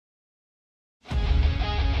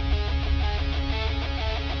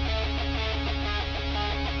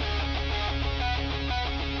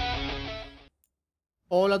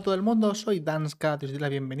Hola a todo el mundo, soy Danska, os doy la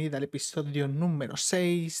bienvenida al episodio número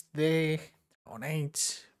 6 de Dragon Age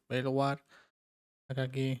Veilguard.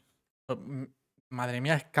 Aquí. Madre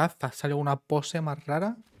mía, es caza, sale una pose más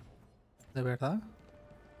rara. ¿De verdad?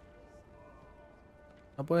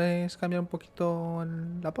 ¿No puedes cambiar un poquito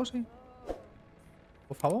la pose?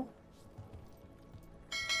 Por favor.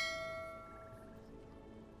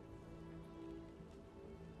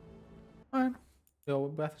 Bueno, yo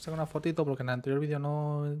voy a hacer una fotito porque en el anterior vídeo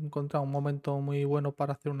no he encontrado un momento muy bueno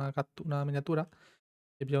para hacer una miniatura.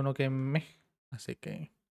 Y pillo uno que me. Así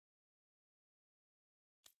que.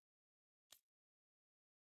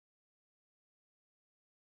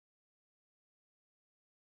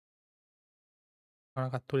 Una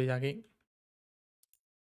capturilla aquí.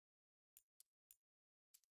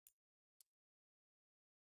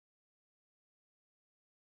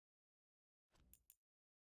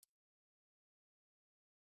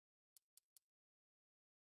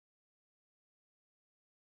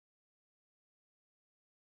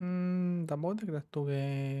 Tampoco te creas tú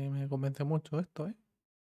que me convence mucho esto, ¿eh?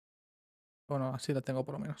 Bueno, así la tengo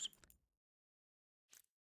por lo menos.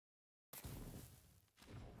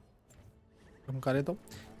 Un careto.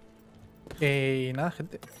 Y nada,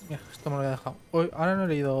 gente. Mira, esto me lo había dejado. Ahora no he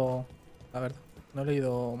leído... La verdad. No he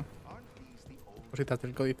leído cositas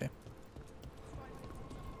del códice.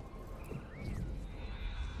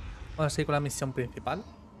 Vamos a seguir con la misión principal.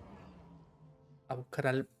 A buscar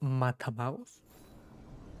al matamagos.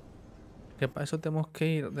 Que para eso tenemos que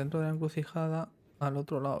ir dentro de la encrucijada al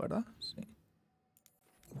otro lado, ¿verdad? Sí.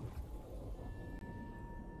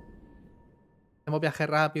 Hacemos viajes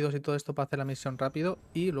rápidos y todo esto para hacer la misión rápido.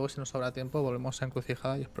 Y luego, si nos sobra tiempo, volvemos a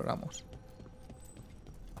encrucijada y exploramos.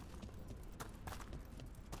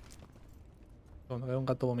 Cuando veo un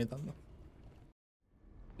gato vomitando.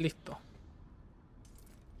 Listo.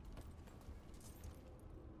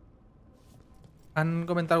 Han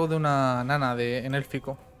comentado algo de una nana en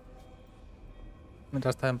élfico.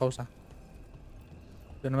 Mientras estaba en pausa.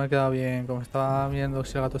 Yo no me he quedado bien. Como estaba viendo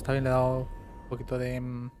si el gato está bien, le he dado un poquito de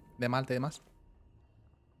malte y demás.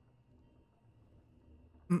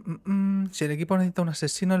 Si el equipo necesita un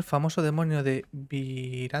asesino, el famoso demonio de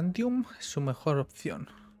Vyrantium es su mejor opción.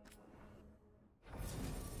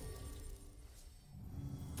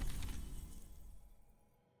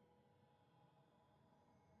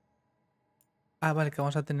 Ah, vale, que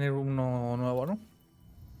vamos a tener uno nuevo, ¿no?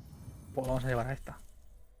 Pues vamos a llevar a esta.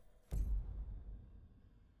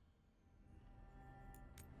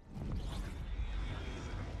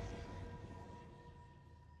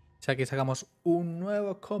 O sea, aquí sacamos un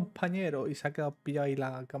nuevo compañero y se ha quedado pillado ahí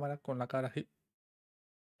la cámara con la cara así.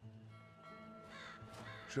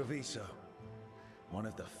 Treviso, one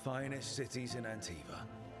of the finest cities in Antiva,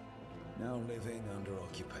 now living under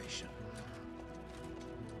occupation.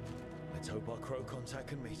 Let's hope our crow contact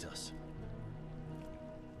can meet us.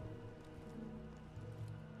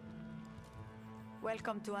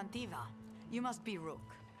 Welcome to Antiva. You must be Rook.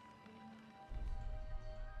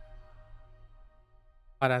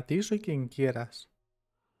 Para ti soy quien quieras.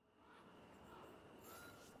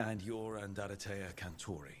 And you're Andaratea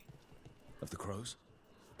Cantori, of the crows?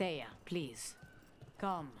 Thea, please.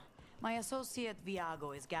 Come. My associate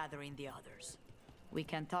Viago is gathering the others. We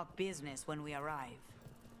can talk business when we arrive.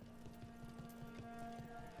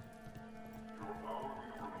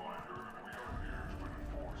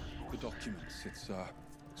 The documents, it's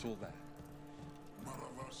all there.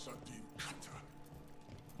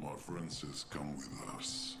 My friend says come with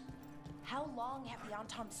us. How long have the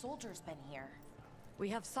Antam soldiers been here? We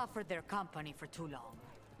have suffered their company for too long.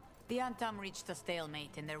 The Antam reached a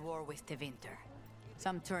stalemate in their war with Tevinter.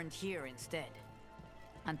 Some turned here instead.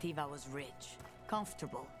 Antiva was rich,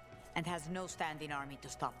 comfortable, and has no standing army to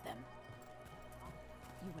stop them.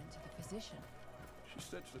 You went to the physician. She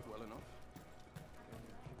stitched it well enough.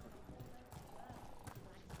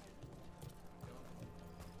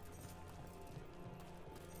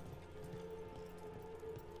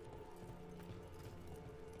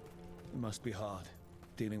 It must be hard,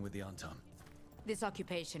 dealing with the Antam. This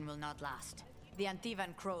occupation will not last. The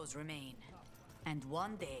Antivan crows remain. And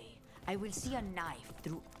one day, I will see a knife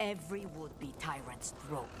through every would-be tyrant's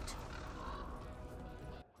throat.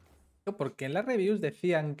 Porque en las reviews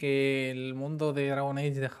decían que el mundo de Dragon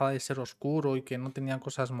Age dejaba de ser oscuro y que no tenía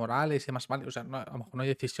cosas morales y demás. Vale, o sea, a lo mejor no hay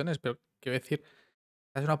decisiones, pero quiero decir,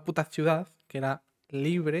 es una puta ciudad que era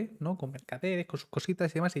libre, ¿no? Con mercaderes, con sus cositas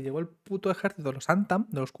y demás, y llegó el puto ejército de los Antam,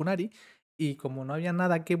 de los Kunari, y como no había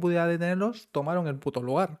nada que pudiera detenerlos, tomaron el puto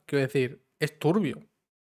lugar. Quiero decir, es turbio.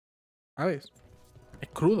 ¿Sabes? Es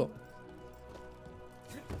crudo.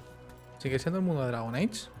 ¿Sigue siendo el mundo de Dragon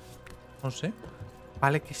Age? No sé.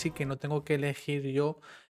 Vale que sí, que no tengo que elegir yo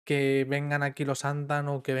que vengan aquí los Andan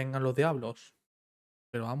o que vengan los diablos.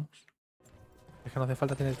 Pero vamos. Es que no hace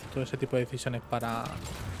falta tener todo ese tipo de decisiones para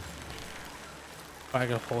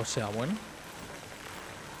que el juego sea bueno.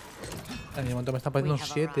 En el momento me está poniendo un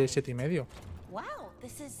 7, 7,5. Wow,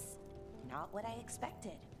 this is not what I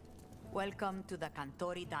expected. Welcome to the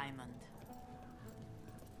Cantori Diamond.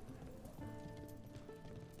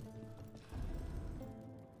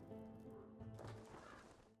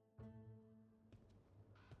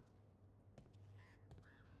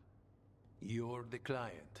 You're the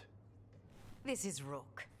client. This is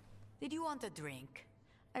Rook. Did you want a drink?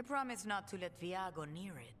 I promise not to let Viago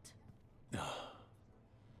near it.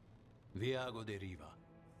 Viago de Riva,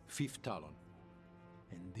 fifth talon.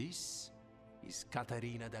 And this is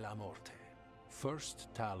Catarina della Morte,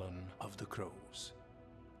 first talon of the Crows.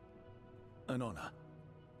 An honor.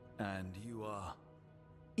 And you are?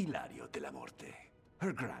 Ilario della Morte,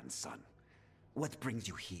 her grandson. What brings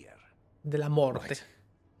you here? De la Morte. Right.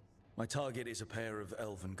 My target is a pair of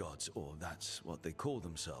elven gods, or that's what they call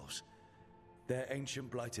themselves. They're ancient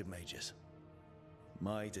blighted mages.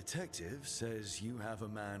 My detective says you have a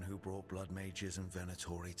man who brought blood mages and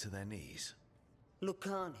Venatori to their knees.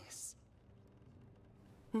 Lucanis.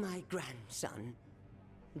 My grandson.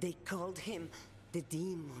 They called him the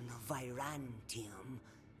demon of Vyrantium.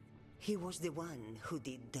 He was the one who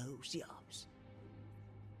did those jobs.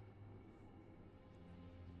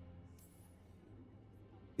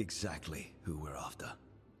 Exactly who we're after.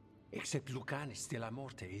 Except Lucanis della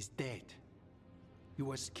Morte is dead. He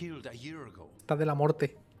was killed a year ago. Está de la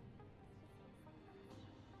Morte.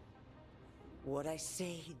 What I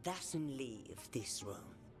say doesn't leave this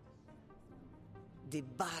room. The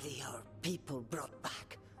body our people brought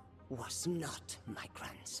back was not my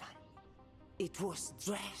grandson. It was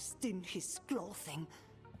dressed in his clothing,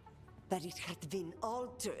 but it had been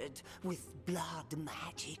altered with blood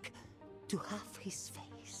magic to have his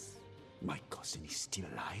face. My cousin is still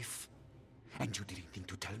alive? And you didn't think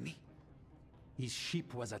to tell me? His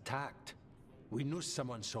ship was attacked. We knew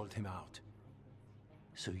someone sold him out.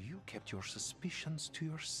 So you kept your suspicions to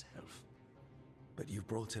yourself. But you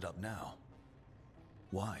brought it up now.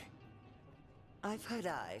 Why? I've had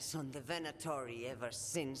eyes on the Venatori ever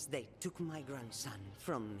since they took my grandson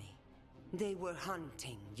from me. They were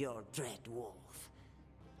hunting your dread wolf.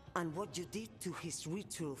 And what you did to his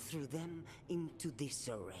ritual threw them into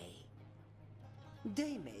disarray.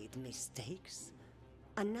 They made mistakes,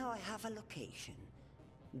 and now I have a location.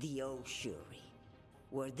 The ossuary,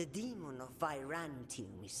 where the demon of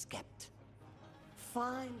Vyrantium is kept.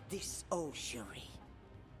 Find this ossuary.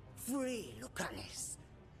 Free Lucanis.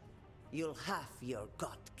 You'll have your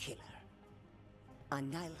god killer.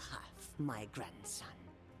 And I'll have my grandson.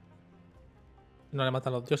 No le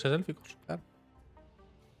matan los dioses élficos, claro.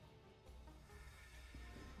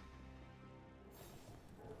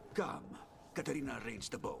 Come. Katarina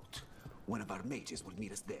arranged a boat. One of our mages will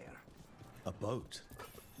meet us there. A boat?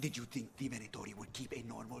 Did you think the Venatori would keep a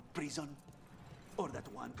normal prison? Or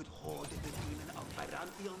that one could hold the demon of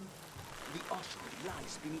Vyrantium? The ossuary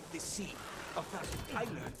lies beneath the sea. A fact I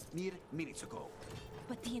learned mere minutes ago.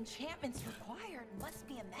 But the enchantments required must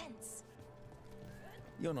be immense.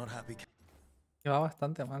 You're not happy. Que va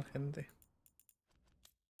bastante mal, gente.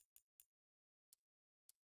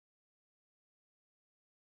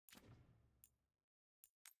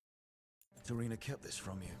 Serena kept this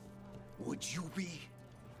from you. Would you be?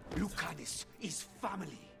 Lucanis is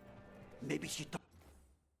family. Maybe she thought.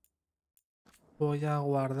 Voy a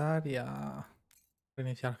guardar y a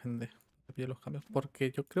reiniciar, gente. Que pille los cambios.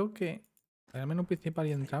 Porque yo creo que el menú principal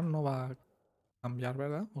y entrar no va a cambiar,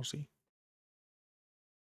 ¿verdad? ¿O sí?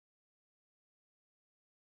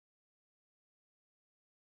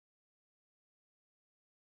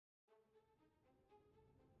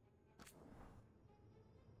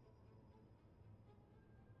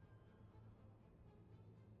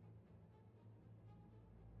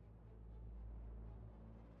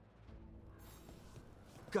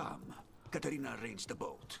 Come. Katarina arranged the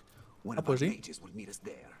boat. One Ah, of our pues sí. mages will meet us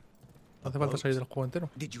there. No hace falta salir del juego entero.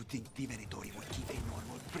 Did you think the Venatori would keep a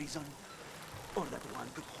normal prison? Or that one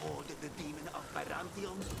could hold the demon of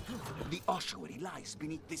Vyrantium? The ossuary lies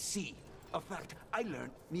beneath the sea. A fact I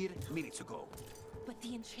learned mere minutes ago. But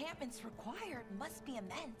the enchantments required must be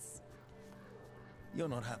immense. You're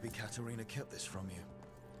not happy Katarina kept this from you.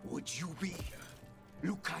 Would you be?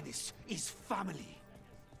 Lucanis is family.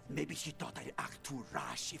 Maybe she thought I'd act too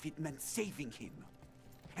rash if it meant saving him.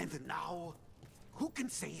 And now, who can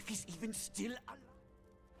say if he's even still alive?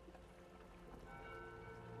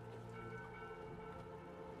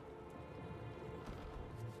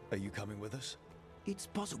 Are you coming with us? It's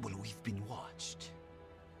possible we've been watched.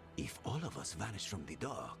 If all of us vanish from the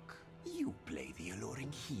dock, you play the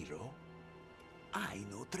alluring hero. I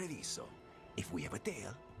know Treviso. If we have a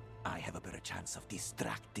tail, I have a better chance of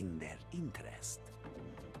distracting their interest.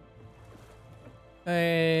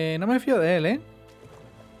 No me fío de él, ¿eh?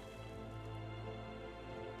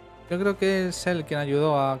 Yo creo que es él quien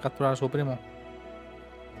ayudó a capturar a su primo.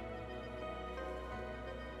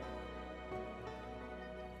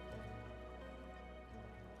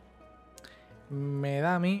 Me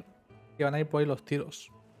da a mí que van a ir por ahí los tiros.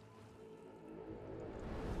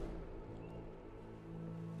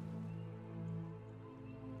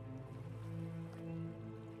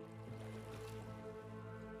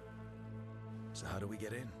 So how do we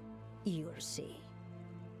get in? You'll see.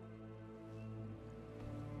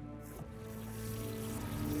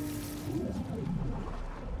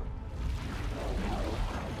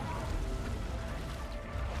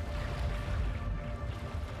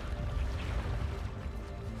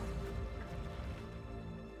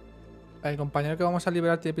 El compañero que vamos a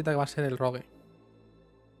liberar tiene pinta que va a ser el rogue.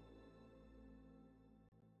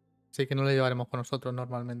 Así que no le llevaremos con nosotros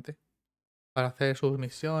normalmente. Para hacer sus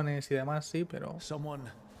misiones y demás, sí, pero... Someone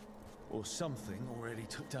or something already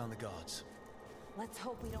took down the guards. Let's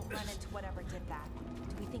hope we don't run into whatever did that.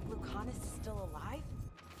 Do we think Lucanus is still alive?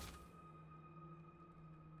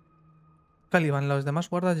 Caliban, los demás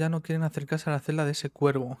guardas ya no quieren acercarse a la celda de ese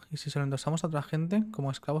cuervo. ¿Y si se lo endosamos a otra gente,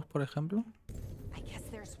 como esclavos, por ejemplo? I guess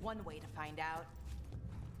there's one way to find out.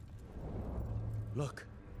 Look.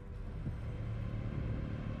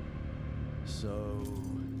 So,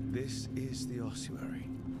 this is the ossuary.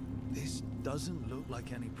 This doesn't look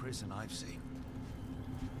like any prison I've seen.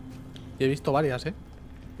 Y he visto varias, ¿eh?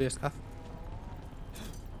 Soy escaz.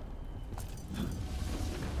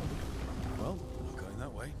 Well, not going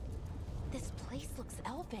that way. This place looks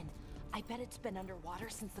elven. I bet it's been underwater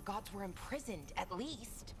since the gods were imprisoned, at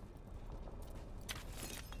least.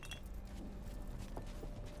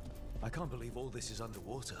 I can't believe all this is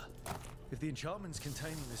underwater. If the enchantments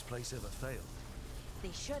containing this place ever failed.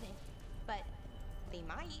 They shouldn't, but they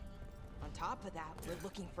might. On top of that, we're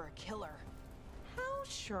looking for a killer. How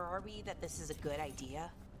sure are we that this is a good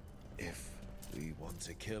idea? If we want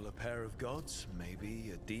to kill a pair of gods,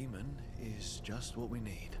 maybe a demon is just what we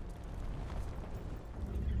need.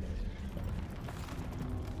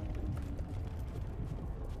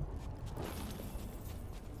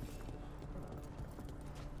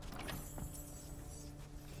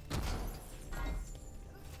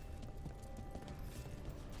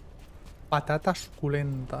 Patata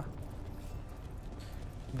suculenta.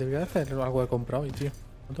 Debería hacer algo de compra hoy, tío.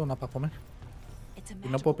 No tengo nada para comer. Y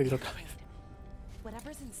no puedo pedir otra vez.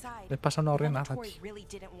 Les pasa una horrenda, tío.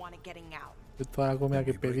 De toda la comida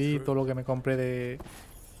que pedí, todo lo que me compré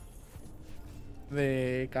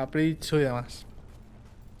de capricho y demás.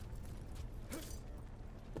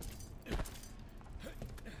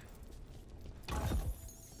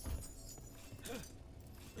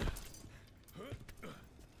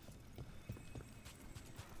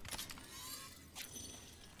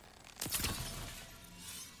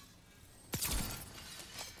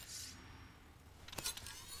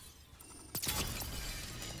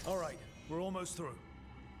 All right, we're almost through.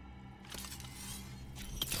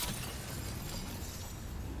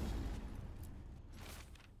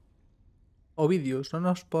 Ovidius,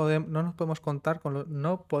 no podemos contar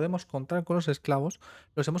con los esclavos.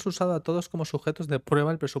 Los hemos usado a todos como sujetos de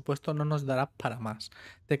prueba. El presupuesto no nos dará para más.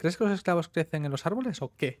 ¿Te crees que los esclavos crecen en los árboles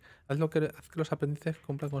o qué? Haz que los aprendices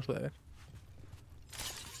cumplan con su deber.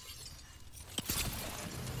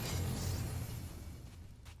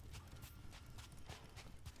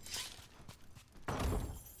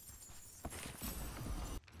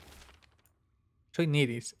 Soy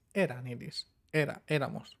Niris. Era Niris.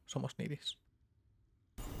 Éramos. Somos Niris.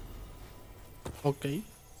 Ok.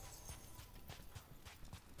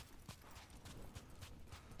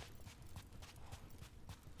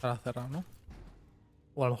 Para cerrar, ¿no?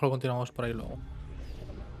 O a lo mejor continuamos por ahí luego.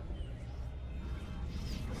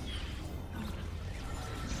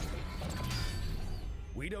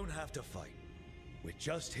 We don't have to fight. We're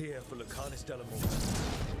just here for Lucanus de la Morte.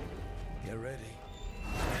 Get ready.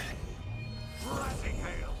 Rising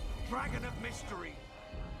hail, dragon of mystery.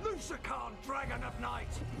 Lucican, dragon of night.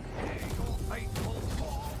 Hear your faithful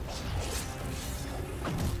call.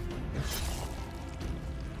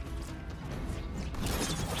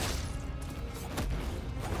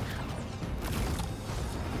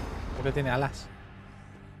 ¿Por qué tiene alas?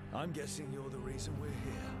 I'm guessing you're the reason we're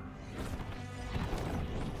here.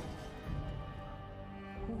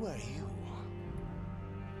 Who are you?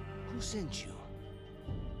 Who sent you?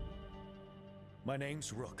 My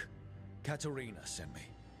name's Rook. Katerina sent me.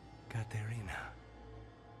 Katerina.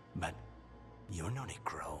 But you're not a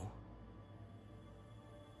crow.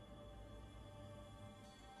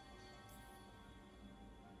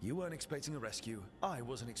 You weren't expecting a rescue. I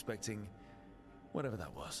wasn't expecting whatever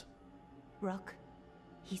that was. Rook,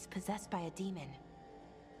 he's possessed by a demon.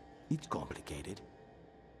 It's complicated.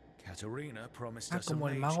 Katerina promised us a como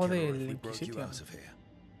el mage mago killer del if we broke you Inquisition. out of here.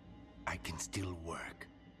 I can still work.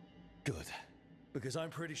 Good. Because I'm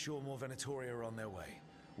pretty sure more Venatoria are on their way.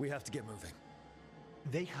 We have to get moving.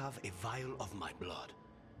 They have a vial of my blood.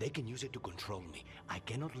 They can use it to control me. I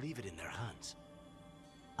cannot leave it in their hands.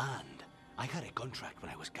 And I had a contract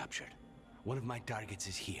when I was captured. One of my targets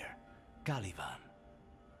is here. Caliban.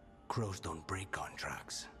 Crows don't break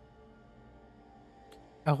contracts.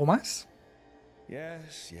 ¿Algo más?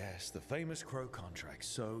 Yes, yes, the famous Crow contract.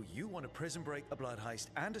 So you want a prison break, a blood heist,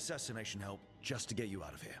 and assassination help just to get you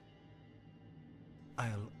out of here.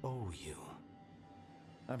 I'll owe you.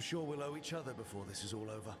 I'm sure we'll owe each other before this is all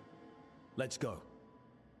over. Let's go.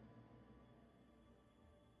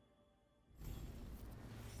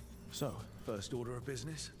 So, first order of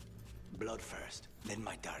business? Blood first, then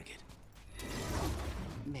my target.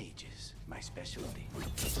 Mages, my specialty.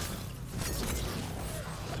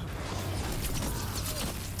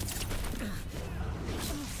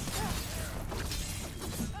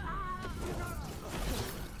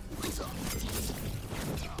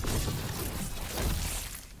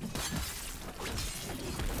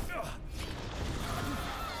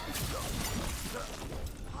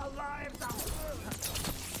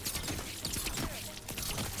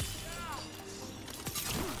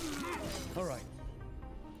 All right.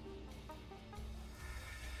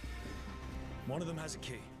 One of them has a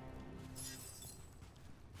key.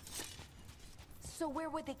 So where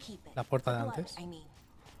would they keep it? La puerta de Blood, antes. I mean.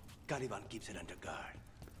 Caliban keeps it under guard.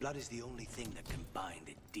 Blood is the only thing that can bind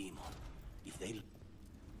a demon. If they...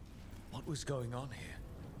 What was going on here?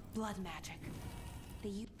 Blood magic. They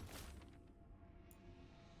use...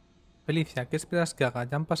 Felicia, ¿qué esperas que haga?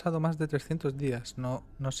 Ya han pasado más de 300 días. No,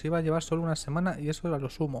 nos iba a llevar solo una semana y eso era lo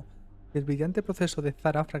sumo. Y el brillante proceso de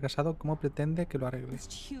Zara ha fracasado. ¿Cómo pretende que lo arregle?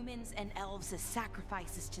 humans and elves as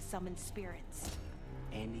sacrifices to summon spirits.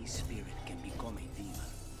 Any spirit can become a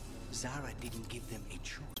demon. Zara didn't give them a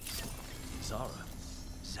choice. Zara?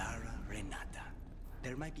 Zara Renata.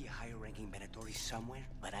 There might be a higher-ranking Venatori somewhere,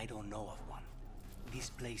 but I don't know of one. This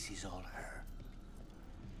place is all her.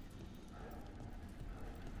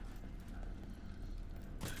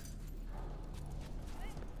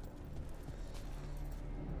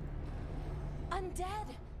 Undead!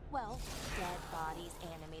 Well, dead bodies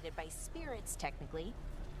animated by spirits, technically.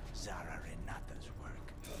 Zara Renata's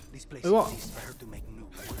work. This place Wow. exists for her to make new,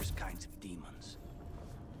 worse kinds of demons.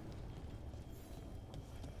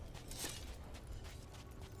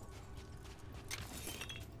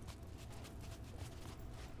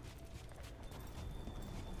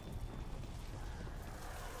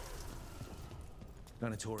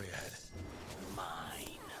 Venatoria head.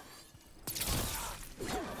 Mine.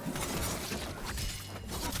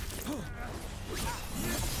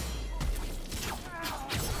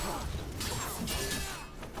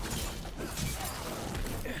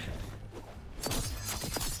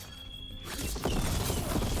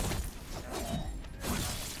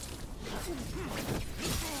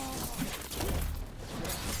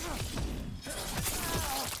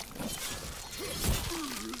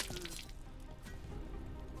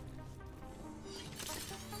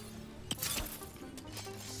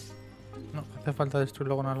 No, hace falta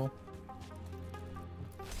destruirlo con algo.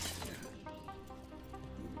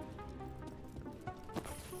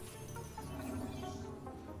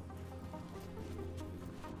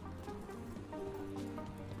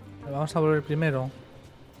 Vamos a volver primero.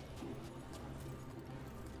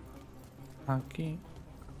 Aquí.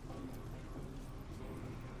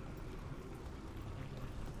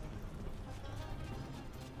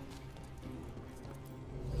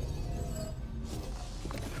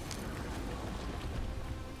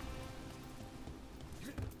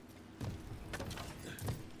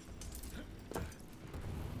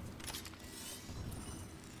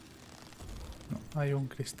 No, hay un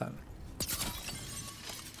cristal.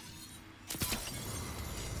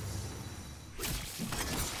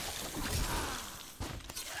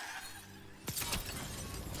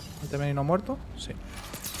 ¿Este veneno muerto? Sí.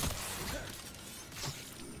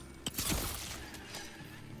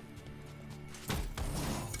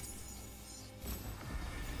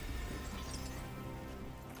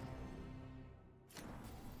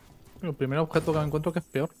 El primer objeto que me encuentro que es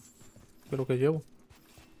peor que lo que llevo.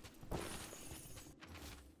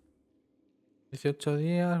 18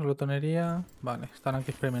 días, glotonería. Vale, están aquí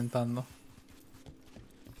experimentando.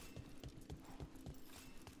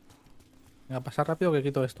 Venga, pasar rápido que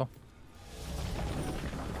quito esto.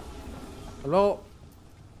 Hasta luego.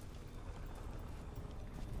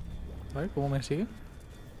 Vale, ¿cómo me sigue?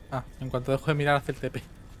 Ah, en cuanto dejo de mirar hace el TP.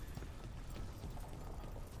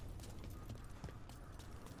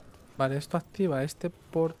 Vale, esto activa ese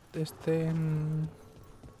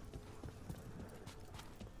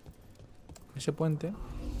puente.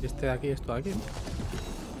 Y este de aquí, esto de aquí, ¿no?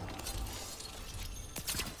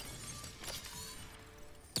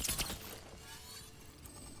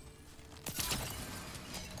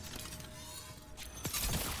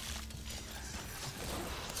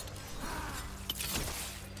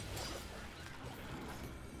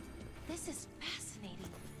 This is fascinating.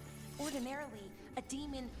 Ordinarily, a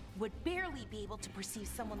demon would barely be able to perceive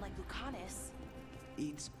someone like Lucanus.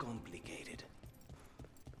 It's complicated.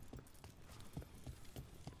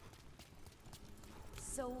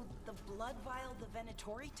 So, the blood vial the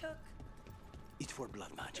Venatori took? It's for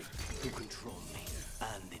blood magic, to control me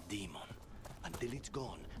and the demon. Until it's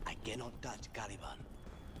gone, I cannot touch Caliban.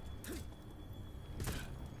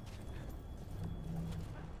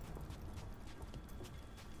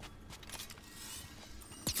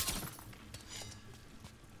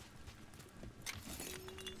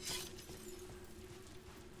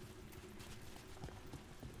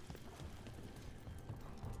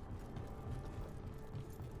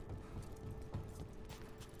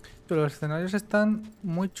 Pero los escenarios están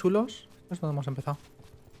muy chulos. Esto es donde hemos empezado.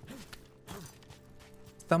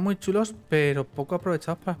 Están muy chulos, pero poco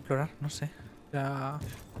aprovechados para explorar. No sé. Ya...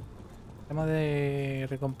 tema de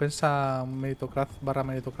recompensa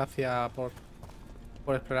meritocracia por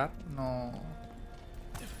explorar. No...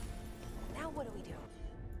 Now what do we do?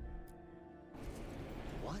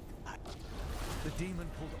 What? The demon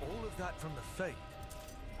pulled all of that from the fate.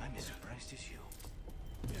 I'm as surprised as you.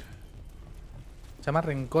 Se llama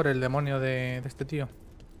Rencor el demonio de este tío.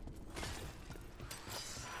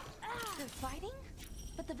 They're fighting?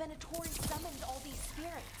 But the Venatori summoned all these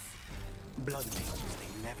spirits. Blood mages,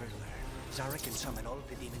 they never learn. Zara can summon all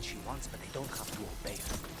the demons she wants, but they don't have to obey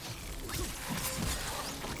her.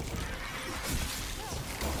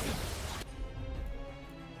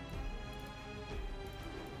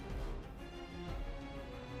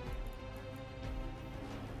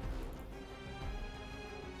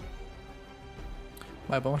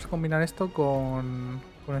 Vale, vamos a combinar esto con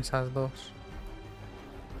esas dos.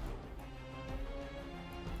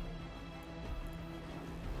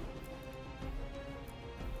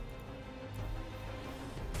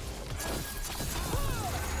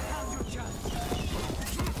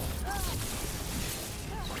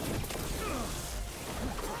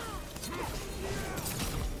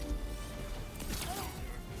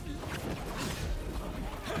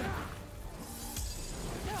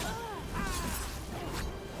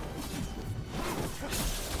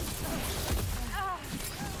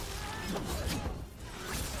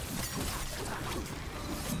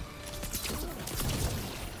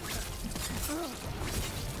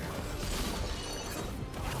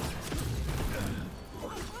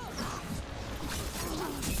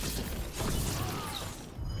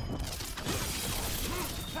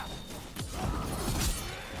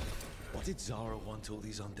 What did Zara want all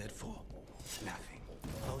these undead for? Nothing.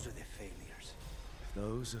 Those are the failures. If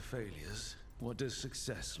those are failures, what does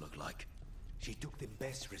success look like? She took the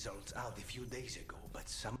best results out a few days ago, but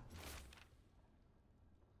some...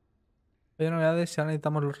 Hay novedades y ahora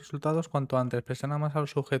necesitamos los resultados cuanto antes. Presiona más a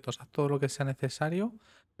los sujetos, haz todo lo que sea necesario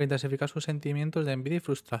para intensificar sus sentimientos de envidia y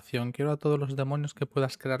frustración. Quiero a todos los demonios que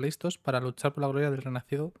puedas crear listos para luchar por la gloria del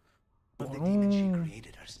renacido. the demons she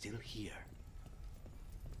created are still here.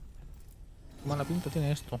 Qué mala pinta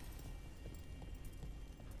tiene esto.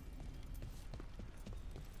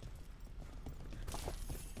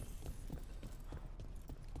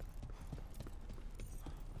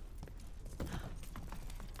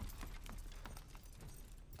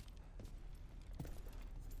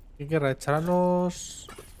 ¿Qué querrá? ¿Echar a los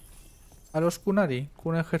Kunari?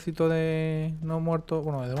 ¿Con un ejército de no muertos?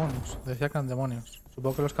 Bueno, de demonios. Decía que eran demonios.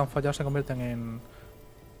 Supongo que los que han fallado se convierten en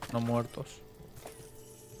no muertos.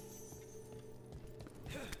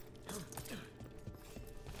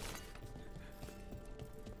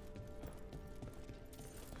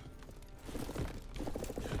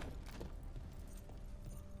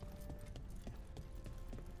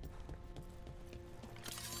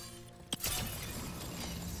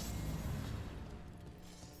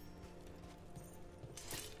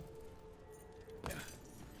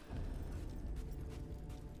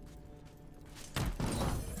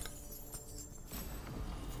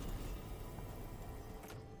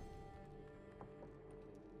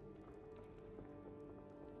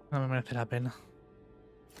 No me merece la pena.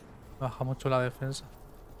 Baja mucho la defensa.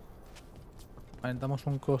 Aventamos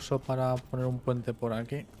un coso para poner un puente por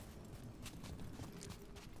aquí.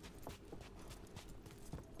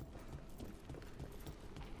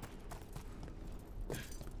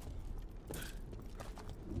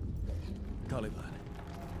 Caliban.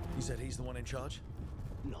 You said he's the one in charge?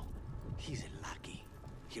 No, he's a lackey.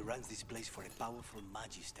 He runs this place for a powerful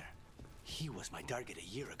magister. He was my target a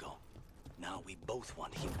year ago. Now we both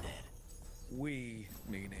want him dead. We,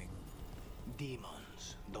 meaning?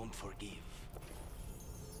 Demons don't forgive.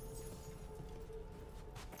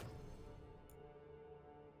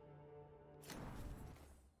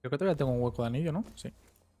 Creo que todavía tengo un hueco de anillo, ¿no? Sí.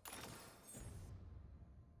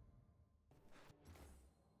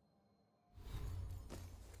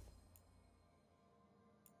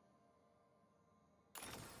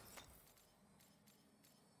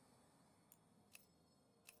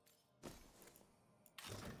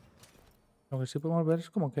 Lo que sí podemos ver es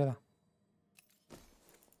cómo queda.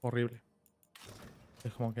 Horrible.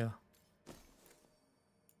 Es como queda.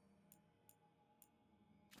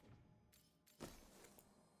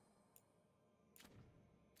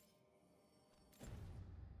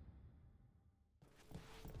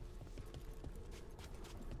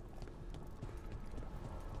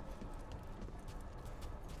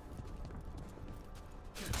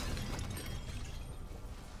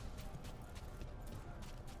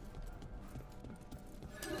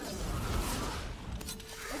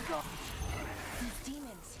 These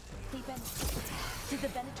demons, they've been... Did the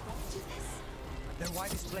Venator do this? They're why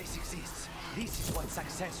this place exists. This is what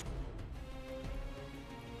success.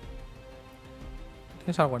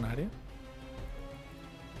 ¿Tienes algo en área?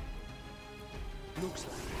 Looks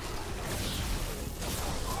like.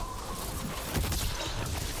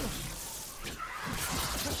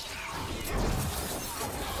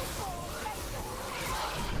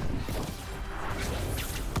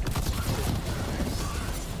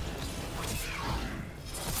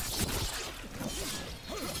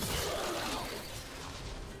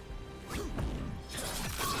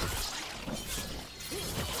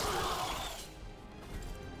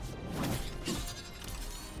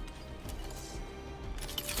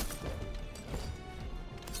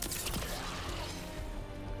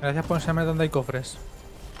 Gracias por enseñarme dónde hay cofres.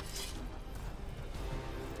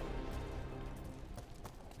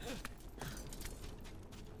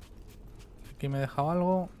 Aquí me he dejado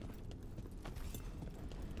algo.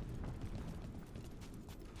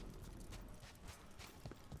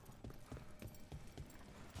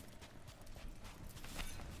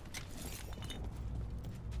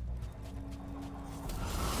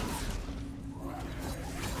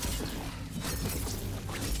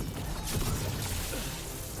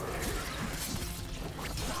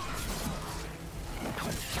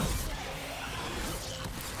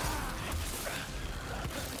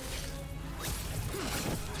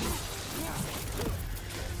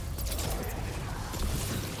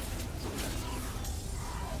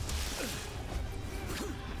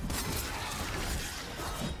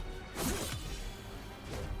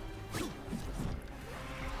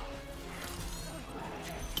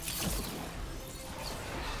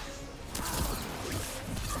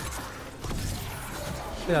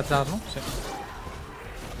 De atrás, ¿no? Sí.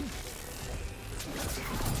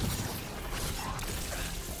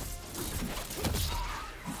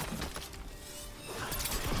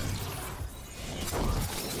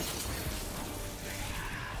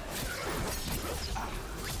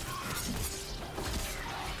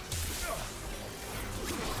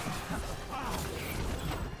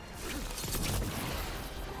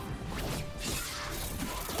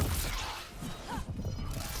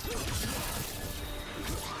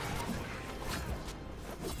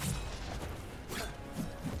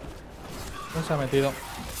 No se ha metido.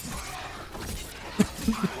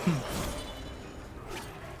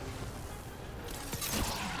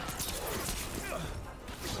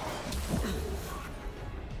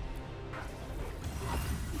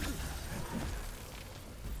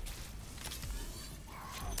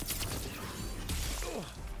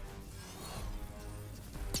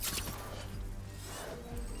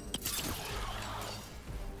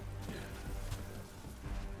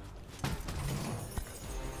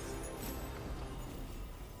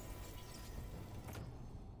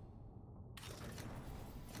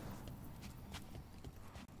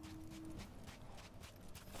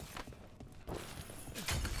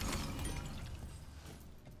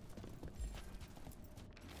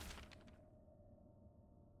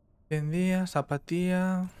 Tendía,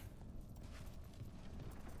 zapatilla.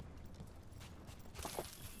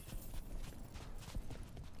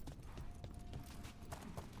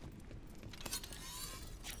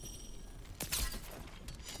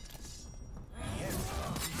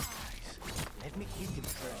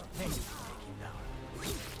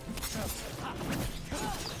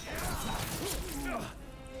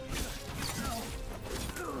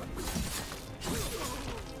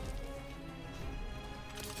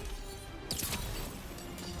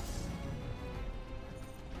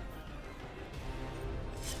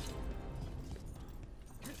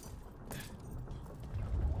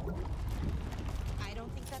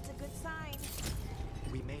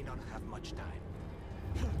 much time.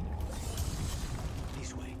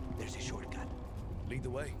 This way, there's a shortcut. Lead the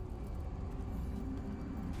way.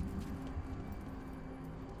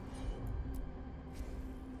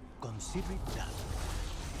 Consider it done.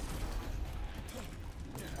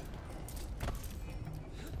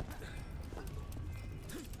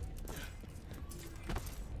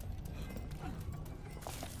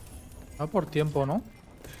 Va por tiempo, ¿no?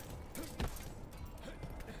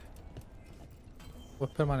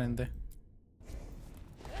 Pues permanente.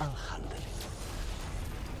 I'll handle it.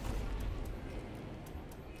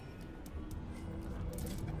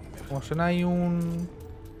 Como suena ahí un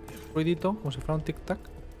ruidito, como si fuera un tic-tac.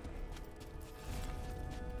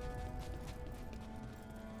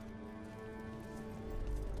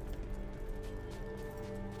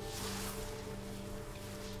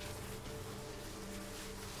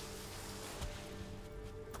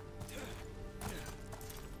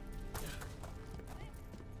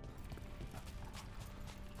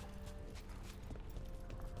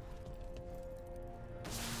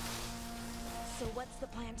 So what's the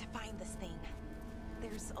plan to find this thing?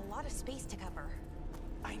 There's a lot of space to cover.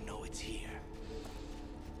 I know it's here.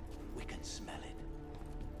 We can smell it.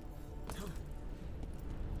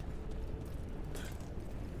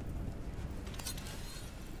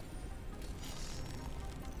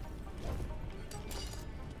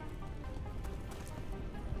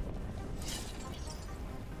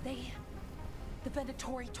 The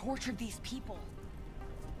Venatori tortured these people.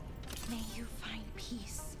 May you find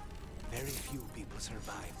peace. Very few people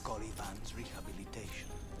survive Colivan's rehabilitation.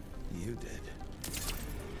 You did.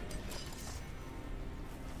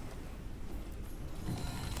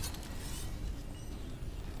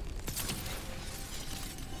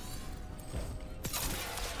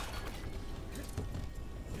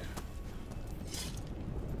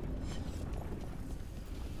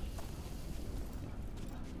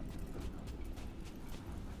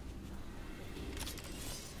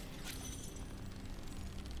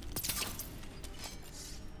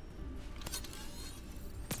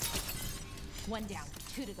 One down,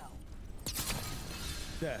 2 to go.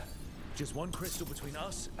 There. Just one crystal between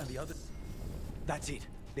us and the other. That's it.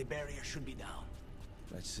 The barrier should be down.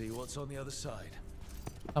 Let's see what's on the other side.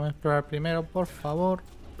 Vamos a explorar primero, por favor.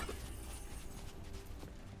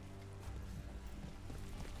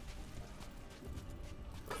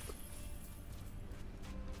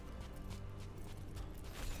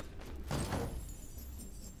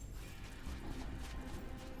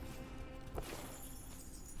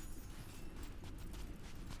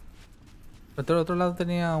 Pero el otro lado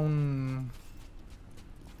tenía un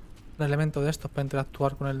elemento de estos para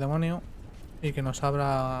interactuar con el demonio y que nos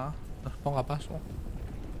ponga paso.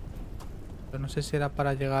 Pero no sé si era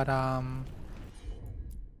para llegar a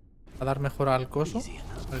dar mejor al coso,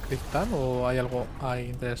 al cristal, o hay algo ahí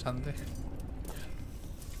interesante.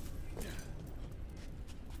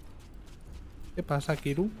 ¿Qué pasa,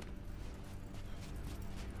 Kiru?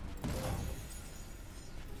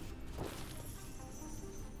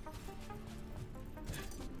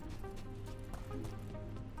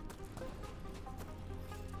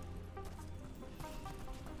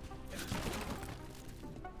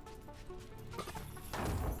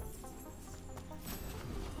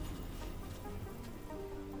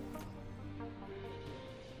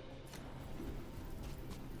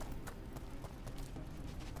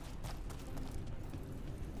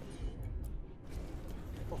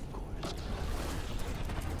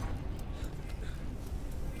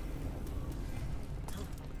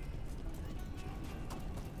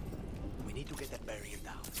 To get that barrier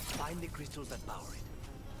down. Find the crystals that power it.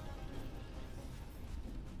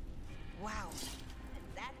 Wow.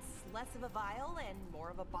 That's less of a vial and more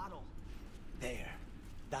of a bottle. There.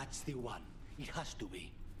 That's the one. It has to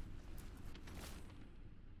be.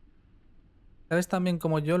 Sabes también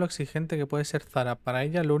como yo lo exigente que puede ser Zara. Para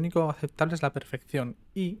ella lo único aceptable es la perfección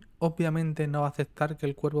y, obviamente, no va a aceptar que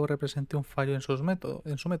el cuervo represente un fallo en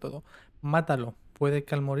su método. Mátalo. Puede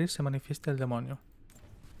que al morir se manifieste el demonio.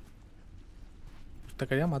 Te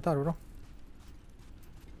quería matar, bro.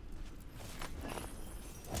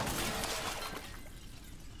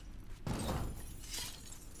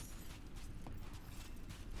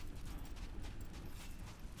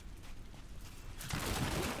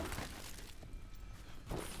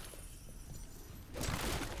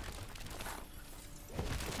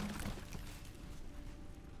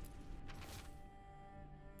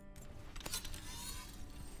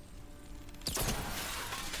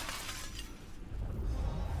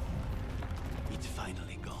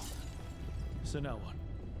 So now what?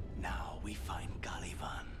 Now we find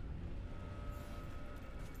Caliban.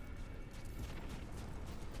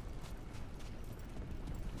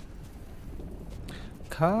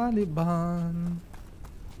 Caliban.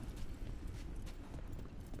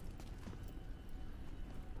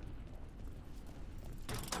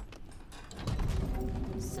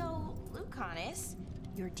 So, Lucanus,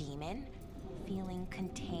 your demon, feeling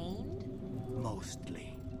contained?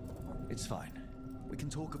 Mostly. It's fine. We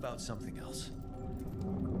can talk about something else.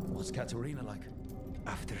 What's Katerina like?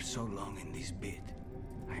 After so long in this bit,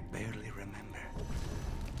 I barely remember.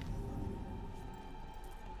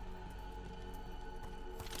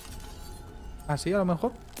 Así a lo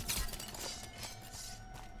mejor.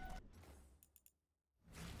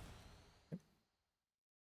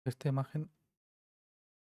 Esta imagen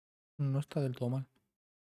no está del todo mal.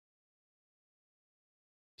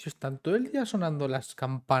 Si están todo el día sonando las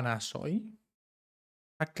campanas hoy.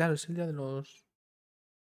 Ah, claro, es el día de los...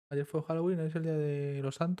 Ayer fue Halloween, es el día de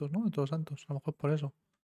los santos, ¿no? De todos los santos, a lo mejor por eso.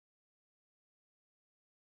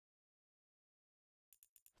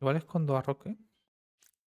 Igual escondo a Roque.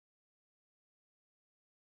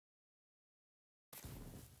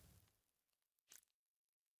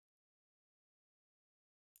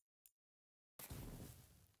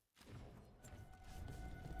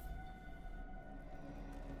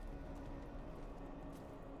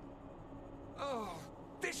 Oh,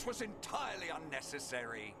 this was entirely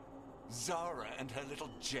unnecessary. Zara and her little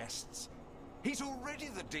jests. He's already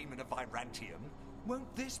the demon of Vyrantium.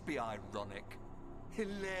 Won't this be ironic?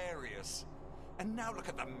 Hilarious. And now look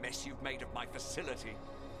at the mess you've made of my facility.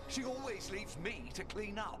 She always leaves me to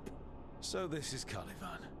clean up. So this is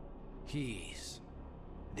Caliban. He is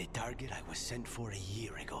the target I was sent for a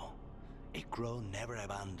year ago. A crow never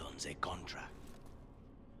abandons a contract.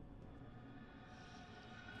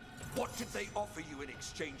 What did they offer you in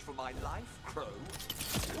exchange for my life, Crow?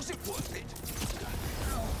 Was it worth it?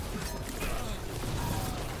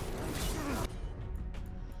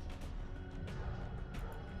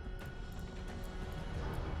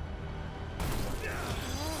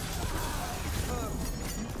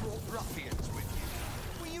 You brought ruffians with you.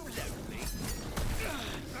 Were you lonely?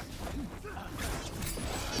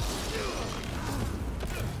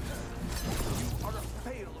 You are a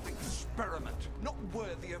failed experiment, not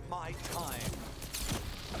worthy of my time.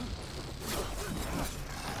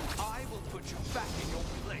 I will put you back in your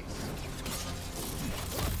place.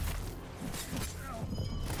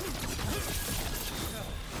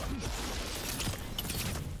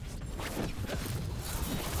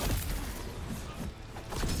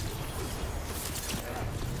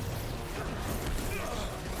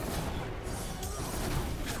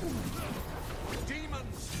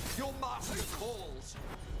 Demons, your master calls.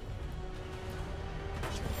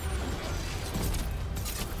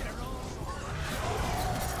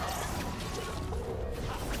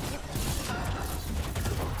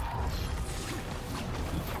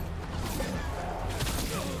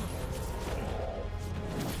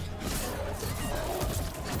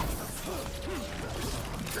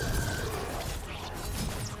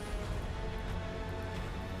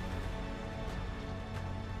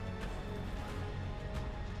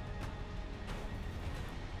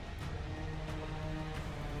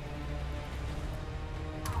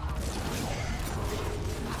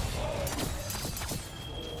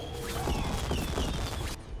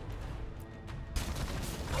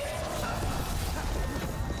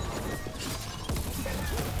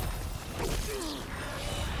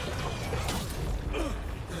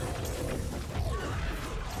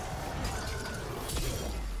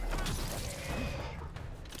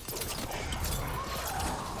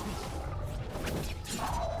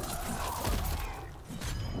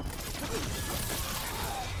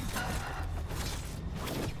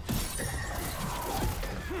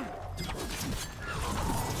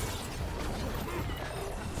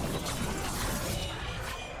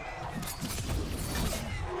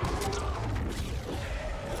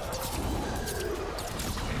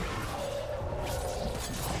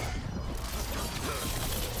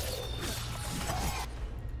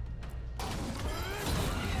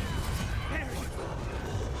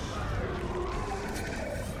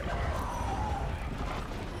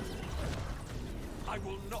 I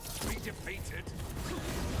will not be defeated.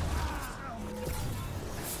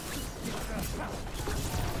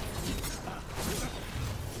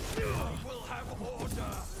 We'll have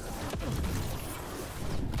order.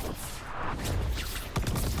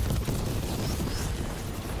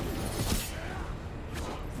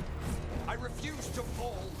 I refuse to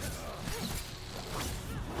fall.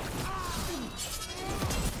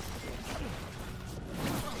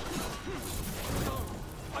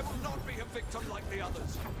 I will not be a victim like the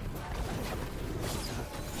others.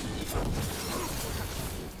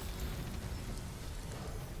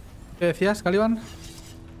 ¿Qué decías, Caliban?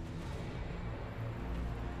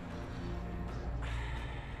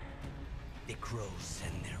 crows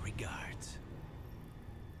send their regards.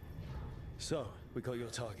 So, we got your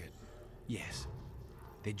target. Yes,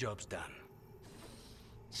 the job's done.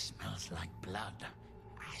 Smells like blood.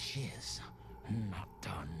 Ashes. Not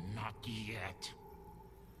done, not yet.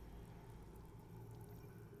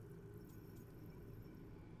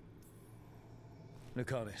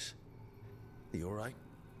 Lucanus, are you alright?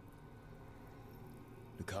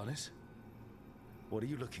 Lucanus? What are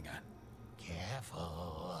you looking at?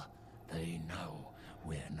 Careful. They know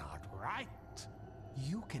we're not right.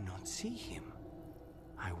 You cannot see him.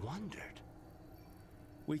 I wondered.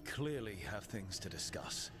 We clearly have things to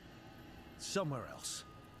discuss. Somewhere else.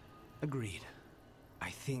 Agreed. I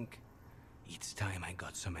think it's time I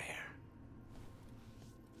got some air.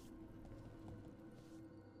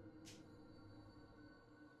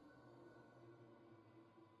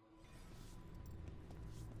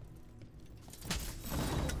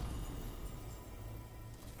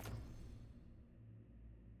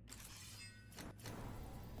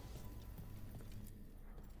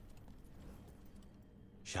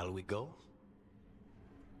 Shall we go?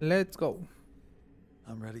 Let's go.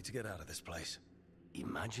 I'm ready to get out of this place.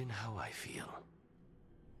 Imagine how I feel.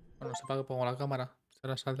 Bueno, sepa que pongo la cámara.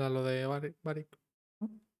 Será saldrá lo de Barik.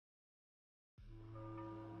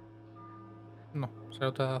 No, será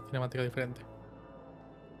otra cinemática diferente.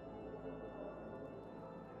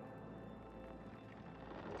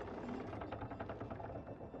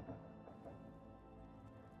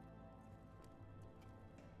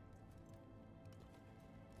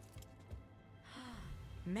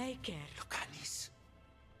 Make it. Lucanus,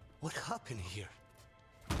 what happened here?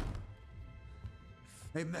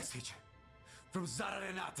 A message from Zara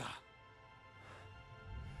Renata.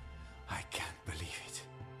 I can't believe it.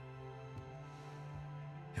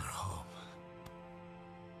 You're home.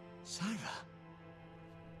 Sarah?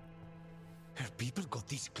 Her people got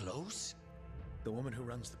this close? The woman who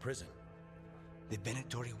runs the prison. The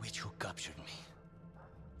Venatori witch who captured me.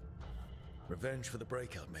 Revenge for the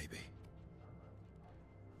breakout, maybe.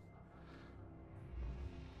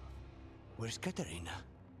 Where's Katerina?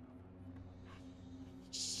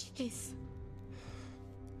 She's...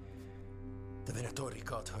 The Venatori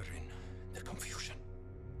caught her in their confusion.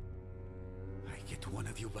 I get one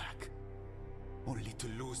of you back, only to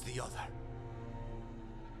lose the other.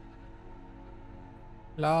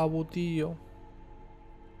 La tío.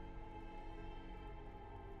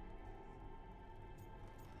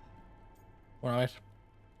 Bueno, a ver.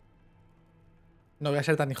 No voy a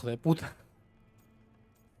ser tan hijo de puta.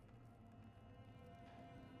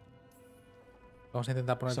 Vamos a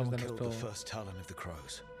intentar poner Someone desde killed nuestro... the first Talon of the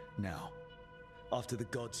Crows. Now, after the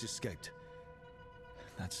gods escaped.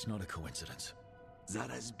 That's not a coincidence.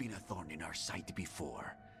 Zara's been a thorn in our side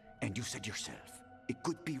before, and you said yourself, it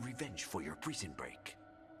could be revenge for your prison break.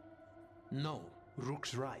 No,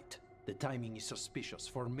 Rook's right. The timing is suspicious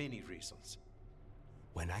for many reasons.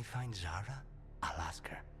 When I find Zara, I'll ask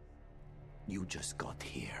her. You just got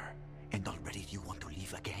here, and already you want to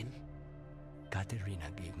leave again?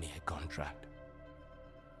 Katerina gave me a contract.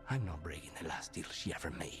 I'm not breaking the last deal she ever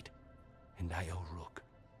made. And I owe Rook.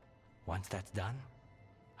 Once that's done,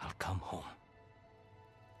 I'll come home.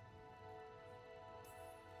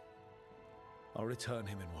 I'll return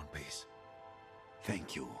him in one piece.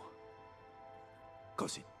 Thank you.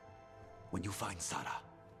 Cousin, when you find Zara,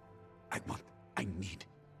 I need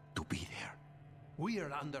to be there. We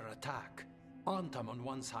are under attack. Antam on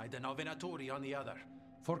one side and Venatori on the other.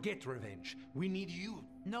 Forget revenge. We need you.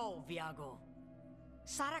 No, Viago.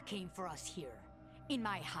 Sara came for us here, in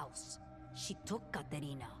my house. She took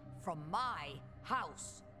Katerina from my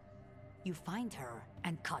house. You find her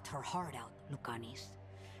and cut her heart out, Lucanus.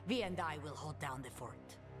 Vi and I will hold down the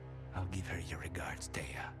fort. I'll give her your regards,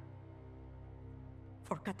 Thea.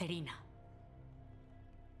 For Katerina.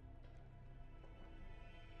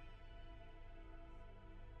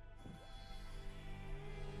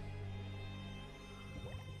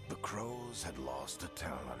 The Crows had lost a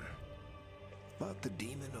Talon, but the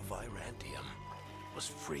demon of Vyrantium was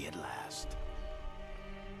free at last.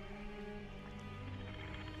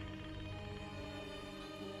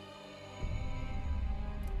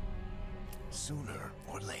 Sooner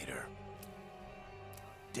or later,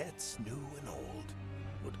 debts new and old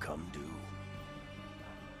would come due.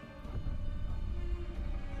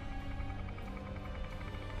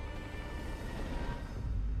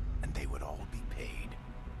 And they would all be paid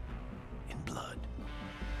in blood.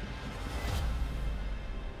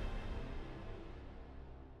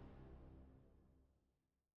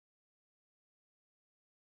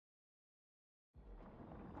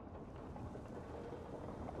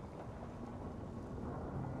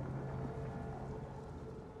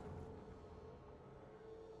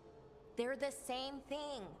 They're the same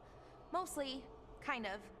thing. Mostly, kind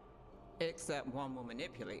of. Except one will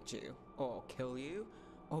manipulate you, or kill you,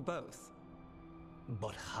 or both.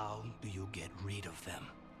 But how do you get rid of them?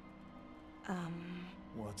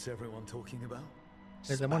 What's everyone talking about?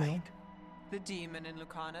 El demonio. The demon in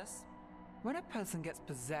Lucanus. When a person gets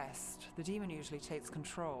possessed, the demon usually takes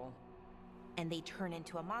control. And they turn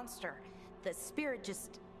into a monster. The spirit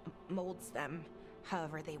just molds them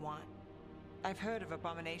however they want. I've heard of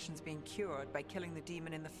abominations being cured by killing the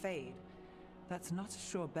demon in the Fade. That's not a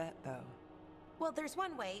sure bet, though. Well, there's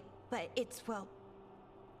one way, but it's, well...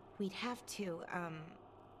 We'd have to,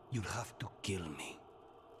 You'd have to kill me.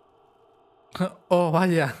 Oh,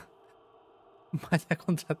 vaya. Vaya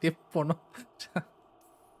contratiempo, ¿no? O sea,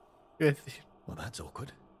 quiero decir. Well, that's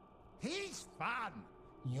awkward. He's fun.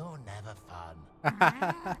 You're never fun.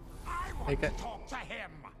 I want to talk to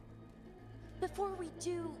him. Before we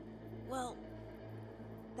do, well,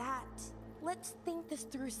 that, let's think this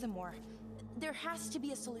through some more. There has to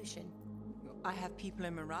be a solution. I have people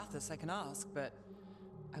in Marathas I can ask, but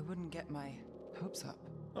I wouldn't get my hopes up.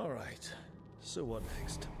 All right. So what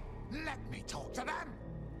next? Let me talk to them.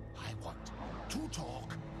 I want to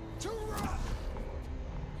talk to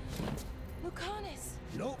Lucanus!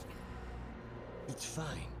 Nope. It's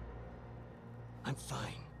fine. I'm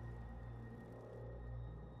fine.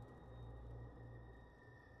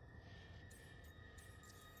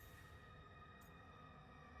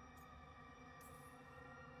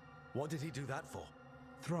 What did he do that for?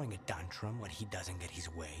 Throwing a tantrum when he doesn't get his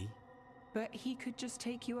way? But he could just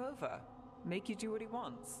take you over, make you do what he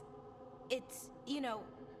wants. It's, you know,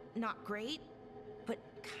 not great, but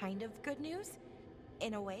kind of good news,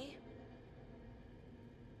 in a way.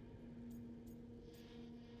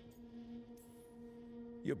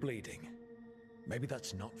 You're bleeding. Maybe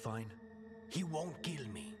that's not fine. He won't kill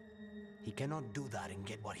me. He cannot do that and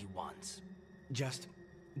get what he wants. Just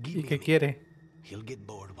give ¿Y me qué me. quiere? He'll get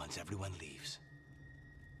bored once everyone leaves.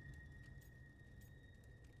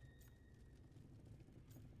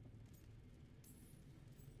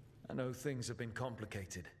 I know things have been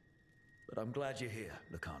complicated, but I'm glad you're here,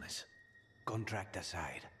 Lucanus. Contract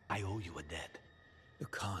aside, I owe you a debt.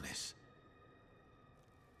 Lucanus.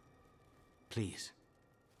 Please.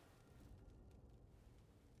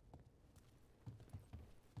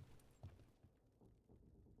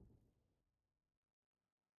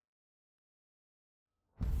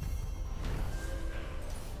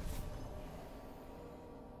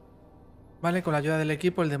 Vale, con la ayuda del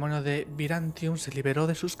equipo, el demonio de Vyrantium se liberó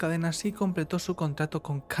de sus cadenas y completó su contrato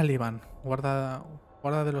con Caliban. ¿Guarda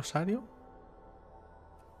del osario?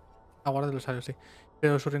 Ah, guarda del osario, sí.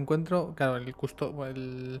 Pero su reencuentro, claro,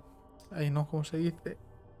 el ahí no, ¿cómo se dice?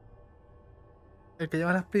 El que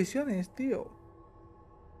lleva las prisiones, tío.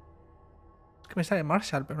 Es que me sale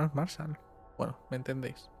Marshall, pero no es Marshall. Bueno, me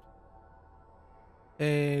entendéis. Su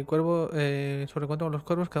reencuentro con los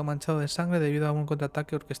cuervos quedó manchado de sangre debido a un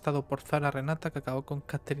contraataque orquestado por Zara Renata que acabó con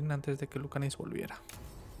Caterina antes de que Lucanus volviera.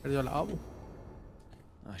 Perdió la Abu.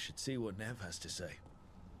 I should see what Nev has to say.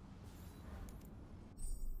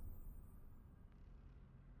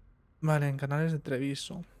 Vale, en canales de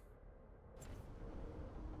Treviso.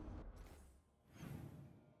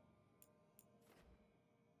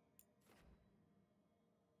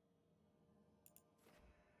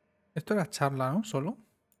 Esto era charla, ¿no? Solo.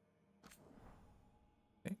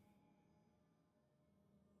 Sí.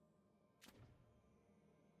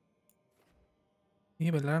 Y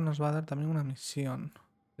Velara nos va a dar también una misión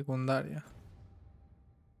secundaria.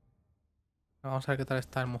 Vamos a ver qué tal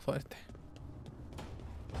está el mozo este.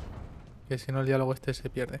 Que si no el diálogo este se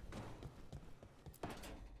pierde.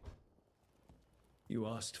 You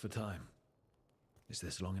asked for time. Is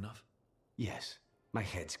this long enough? Yes, my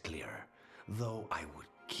head's clearer. Though I would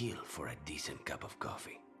kill for a decent cup of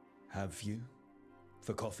coffee. Have you?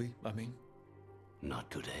 For coffee, I mean? Not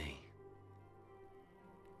today.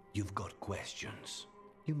 You've got questions.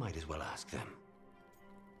 You might as well ask them.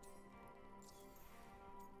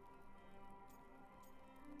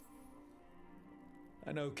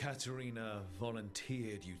 I know Katerina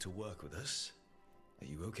volunteered you to work with us. Are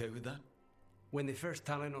you okay with that? When the first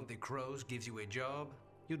talent of the Crows gives you a job,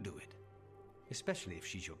 you do it. Especially if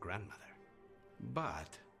she's your grandmother.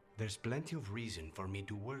 But there's plenty of reason for me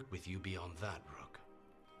to work with you beyond that, Rook.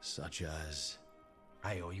 Such as?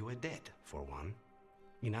 I owe you a debt, for one.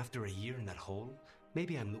 And after a year in that hole,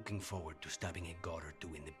 maybe I'm looking forward to stabbing a god or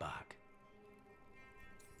two in the back.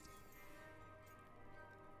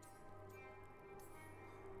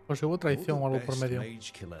 Por si hubo traición o algo por medio.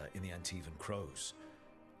 Mage killer in the Antivan Crows.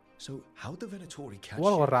 So how'd the Venatori catch ¿Hubo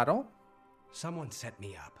algo you? raro? Someone set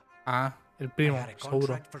me up. Ah, El primo, I had a seguro.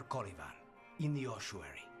 contract for Colivan in the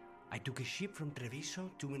ossuary. I took a ship from Treviso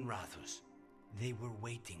to Minrathus. They were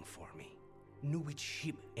waiting for me. Knew which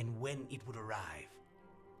ship and when it would arrive.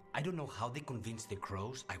 I don't know how they convinced the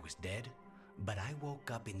crows I was dead, but I woke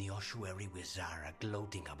up in the ossuary with Zara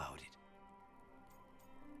gloating about it.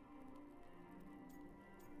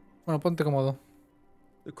 Bueno, ponte cómodo.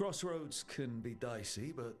 The crossroads can be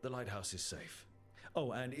dicey, but the lighthouse is safe.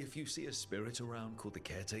 Oh, and if you see a spirit around called the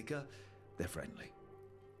Caretaker, they're friendly.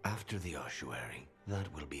 After the ossuary,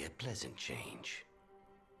 that will be a pleasant change.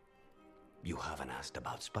 You haven't asked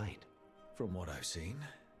about Spite. From what I've seen,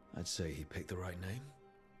 I'd say he picked the right name.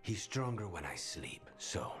 He's stronger when I sleep,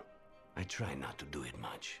 so I try not to do it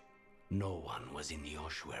much. No one was in the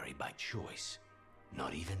ossuary by choice,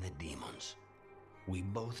 not even the demons. We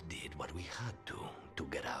both did what we had to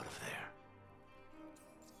get out of there.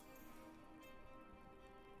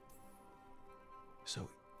 So,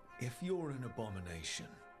 if you're an abomination...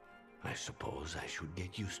 I suppose I should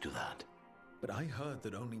get used to that. But I heard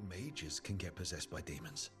that only mages can get possessed by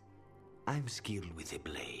demons. I'm skilled with a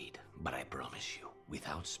blade, but I promise you,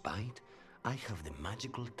 without Spite, I have the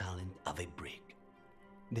magical talent of a brick.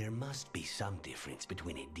 There must be some difference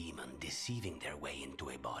between a demon deceiving their way into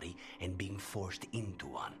a body and being forced into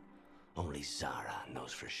one. Only Zara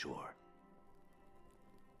knows for sure.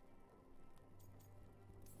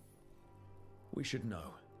 We should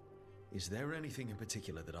know. Is there anything in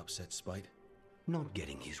particular that upsets Spite? Not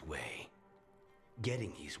getting his way.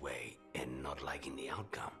 Getting his way and not liking the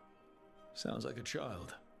outcome. Sounds like a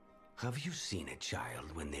child. Have you seen a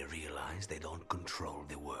child when they realize they don't control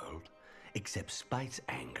the world? Except Spite's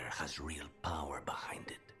anger has real power behind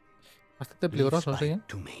it. Bastante peligroso, sí.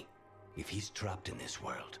 To me, if he's trapped in this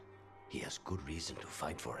world, he has good reason to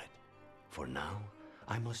fight for it. For now,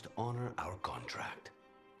 I must honor our contract.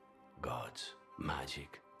 Gods,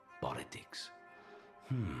 magic, politics.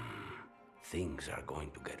 Things are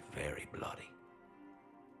going to get very bloody.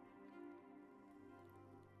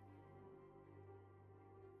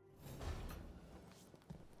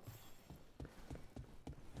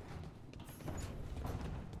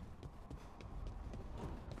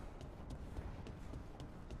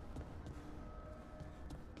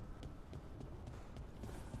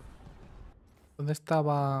 ¿Dónde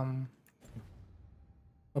estaba?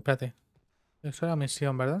 Oh, espérate. Eso era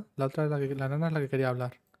misión, ¿verdad? La otra es la nana es la que quería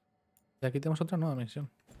hablar. Y aquí tenemos otra nueva misión.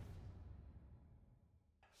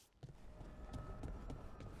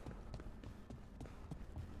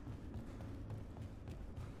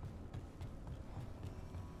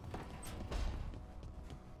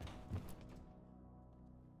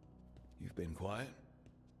 You've been quiet?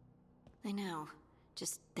 I know.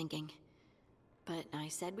 Just thinking. But I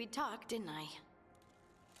said we'd talk, didn't I?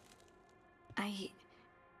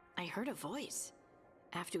 I heard a voice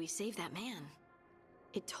after we saved that man.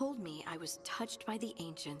 It told me I was touched by the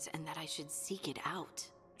ancients and that I should seek it out.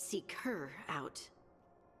 Seek her out.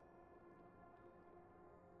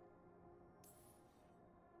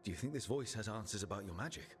 Do you think this voice has answers about your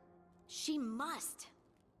magic? She must.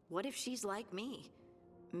 What if she's like me?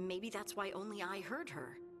 Maybe that's why only I heard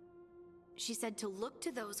her. She said to look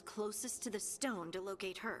to those closest to the stone to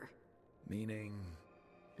locate her. Meaning?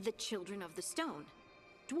 The children of the stone.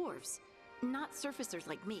 Dwarves. Not surfacers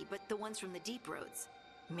like me, but the ones from the deep roads.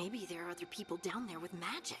 Maybe there are other people down there with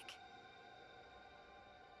magic.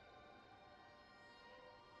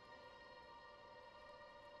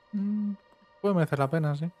 Puede merecer la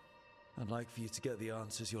pena, sí. I'd like for you to get the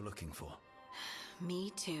answers you're looking for.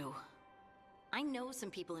 Me too. I know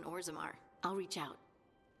some people in Orzammar. I'll reach out.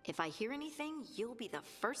 If I hear anything, you'll be the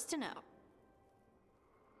first to know.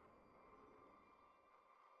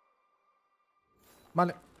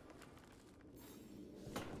 Vale.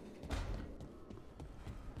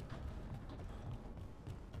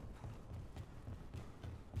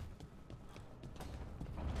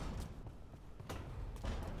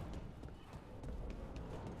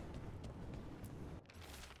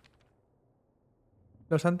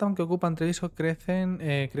 Los Antam que ocupan Treviso creen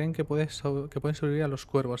que pueden sobrevivir a los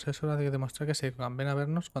cuervos. Es hora de demostrar que se ven a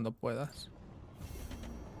vernos cuando puedas.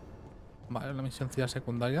 Vale, una misioncilla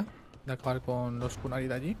secundaria. De acabar con los Kunari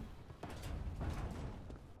de allí.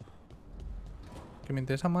 Que me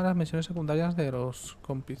interesan más las misiones secundarias de los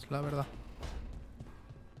compis, la verdad.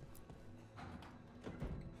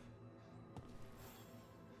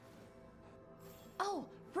 Oh,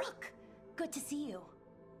 Rook! Good to see you.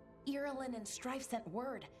 Irilyn and Strife sent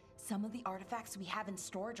word. Some of the artifacts we have in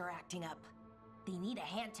storage are acting up. They need a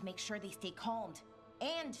hand to make sure they stay calmed.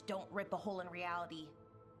 And don't rip a hole in reality.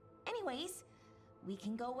 Anyways, we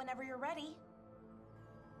can go whenever you're ready.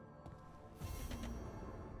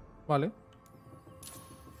 Vale.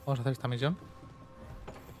 Vamos a hacer esta misión.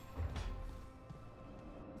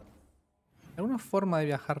 ¿Hay alguna forma de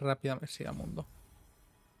viajar rápidamente? Sí, al mundo.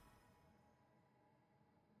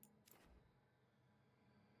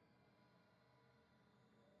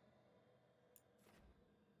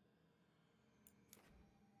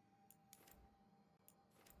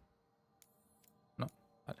 No,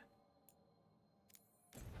 vale.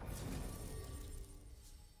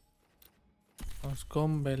 Vamos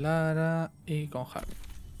con Velara y con Harry.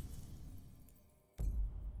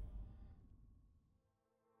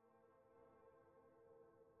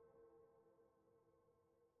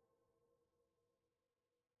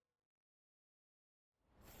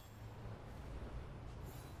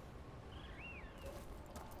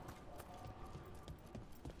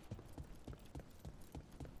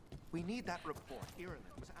 We need that report Ireland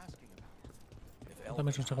was asking about. Otra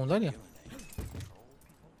misión secundaria.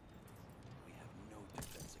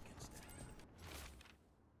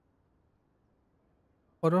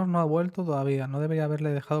 Oros no ha vuelto todavía. No debería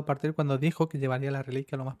haberle dejado partir cuando dijo que llevaría la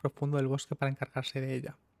reliquia a lo más profundo del bosque para encargarse de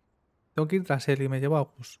ella. Tengo que ir tras él y me llevo a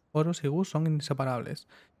Gus. Oros y Gus son inseparables.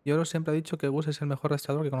 Y Oros siempre ha dicho que Gus es el mejor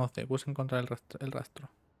rastreador que conoce. Gus encontrará el rastro.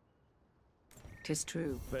 'Tis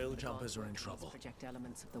true. Veil jumpers are in trouble.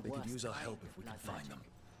 They could use our help if we can find them.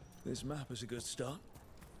 This map is a good start.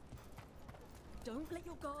 Don't let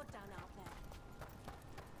your guard down out there.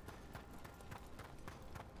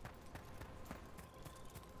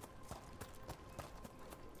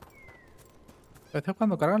 A veces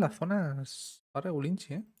cuando cargan las zonas va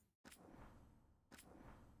regulinchi, ¿eh?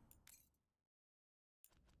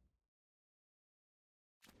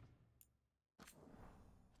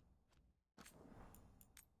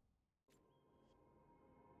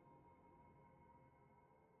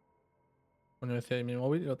 Bueno, yo decía mi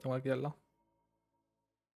móvil y lo tengo aquí al lado.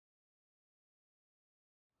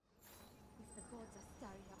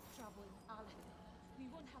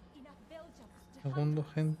 Segundo,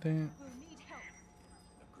 gente.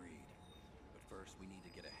 Agreed. But first we need to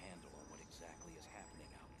get a handle on what exactly is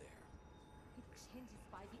happening out there. It changes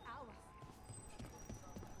by the hour.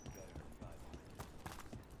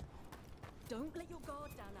 Don't let your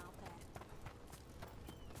guard down out there.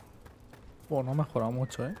 Bueno, no ha mejorado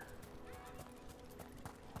mucho, ¿eh?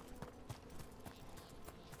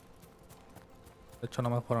 De hecho, no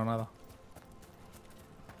ha mejorado nada.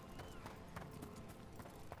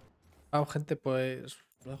 Ah, gente, pues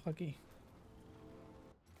lo dejo aquí.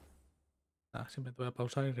 Nada, siempre te voy a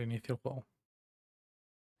pausar y reinicio el juego.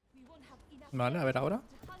 Vale, a ver ahora.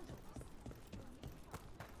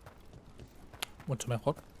 Mucho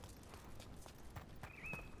mejor.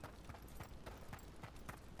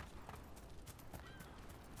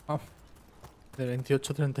 Ah, de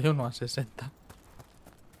 28.31 a 60.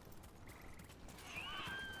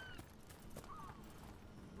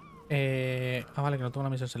 Vale, que no tengo una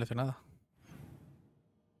misión seleccionada.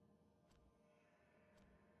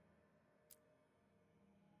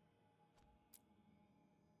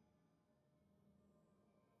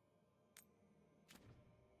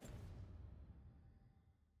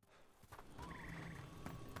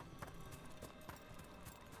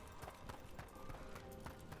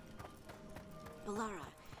 Valara,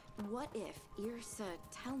 what if Irsa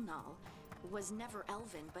Telnal was never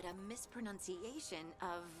Elven, but a mispronunciation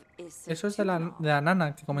of Issa? Eso es de la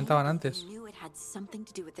nana que comentaban antes. Knew it had something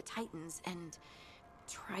to do with the Titans and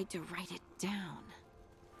tried to write it down.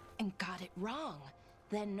 And got it wrong.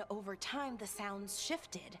 Then over time the sounds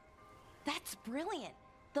shifted. That's brilliant.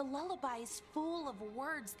 The lullaby's full of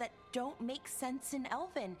words that don't make sense in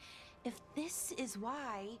Elven. If this is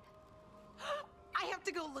why... I have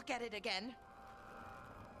to go look at it again.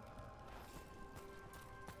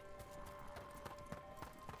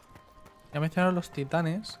 Ya mencionaron los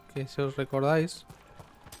titanes, que si os recordáis,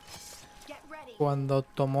 cuando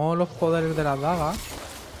tomó los poderes de la daga,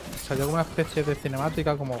 salió como una especie de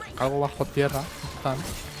cinemática, como algo bajo tierra.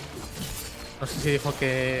 No sé si dijo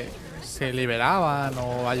que se liberaban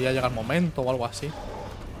o allí a llegar el momento o algo así.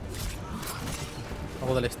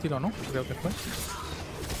 Algo del estilo, ¿no? Creo que fue.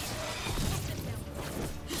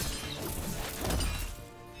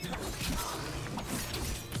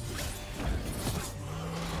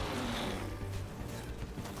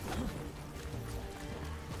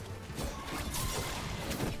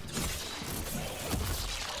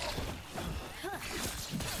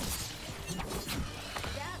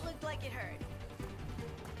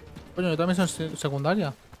 Coño, yo también soy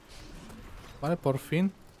secundaria. Vale, por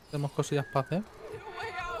fin tenemos cosillas para hacer.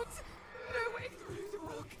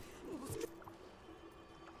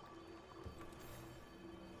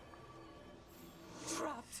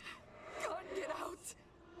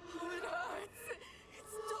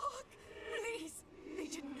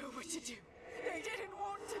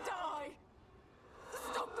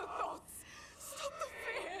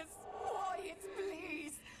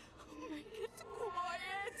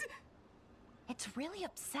 really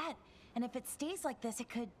upset. And if it stays like this, it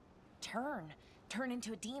could turn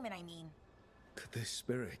into a demon, I mean. Could this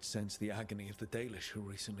spirit sense the agony of the Dalish who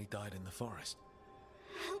recently died in the forest?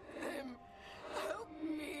 Help him! Help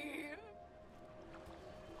me!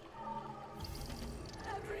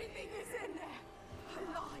 Everything is in there.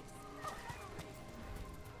 Alive.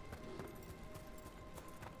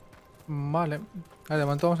 Vale. De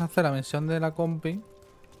momento vamos a hacer la misión de la compi.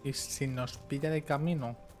 Y si nos pilla de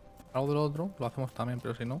camino algo del otro, lo hacemos también,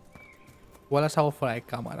 pero si no, igual las hago fuera de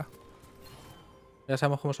cámara. Ya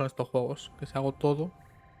sabemos cómo son estos juegos, que si hago todo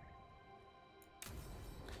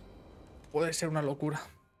puede ser una locura.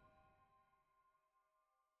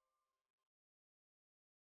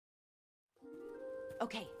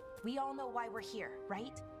 Okay, we all know why we're here,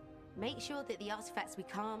 right? Make sure that the artifacts we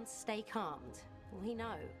calmed stay calmed. We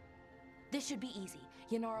know. This should be easy.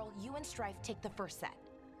 Yanarl, you and Strife take the first set.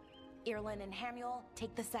 Irlin and Hamuel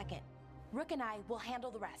take the second. Rook and I will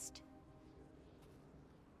handle the rest.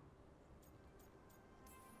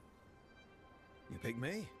 You pick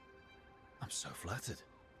me? I'm so flattered.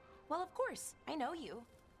 Well, of course. I know you.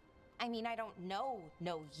 I mean, I don't know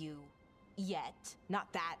you yet.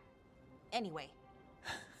 Not that. Anyway.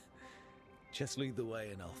 Just lead the way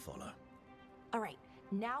and I'll follow. All right.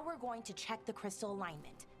 Now we're going to check the crystal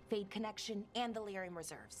alignment, fade connection, and the lyrium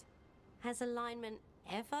reserves. Has alignment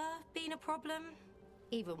ever been a problem?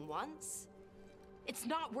 Even once? It's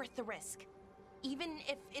not worth the risk. Even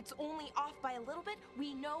if it's only off by a little bit,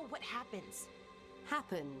 we know what happens.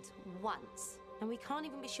 Happened once, and we can't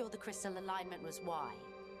even be sure the crystal alignment was why.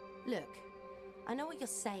 Look, I know what you're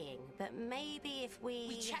saying, but maybe if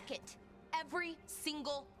we check it every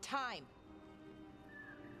single time.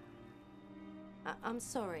 I'm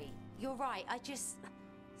sorry. You're right.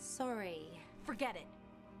 Sorry. Forget it.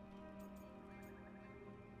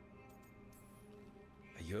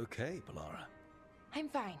 Are you okay, Balara? I'm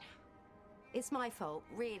fine. It's my fault,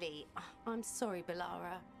 really. I'm sorry,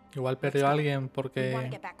 Balara. Igual perdió a alguien porque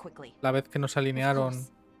la vez que nos alinearon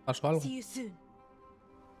pasó algo. See you soon.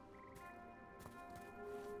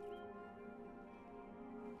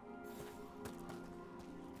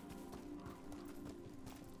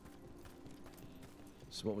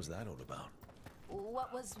 So what was that all about?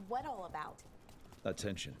 What was what all about? That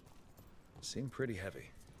tension. It seemed pretty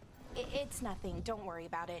heavy. It's nothing. Don't worry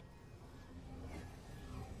about it.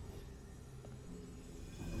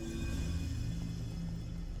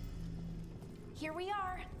 Here we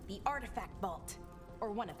are, the artifact vault. Or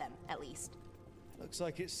one of them, at least. Looks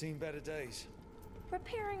like it's seen better days.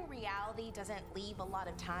 Repairing reality doesn't leave a lot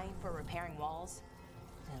of time for repairing walls.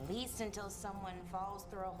 At least until someone falls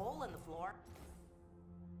through a hole in the floor.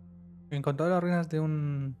 Encontrado las ruinas de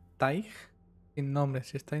un Taig sin nombre.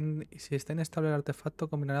 Si está inestable el artefacto,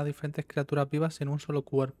 combinará diferentes criaturas vivas en un solo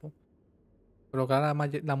cuerpo. Provocará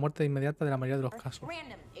la muerte inmediata de la mayoría de los casos.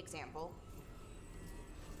 Random example.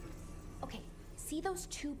 Okay, see those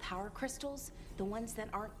two power crystals? The ones that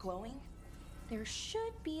aren't glowing? There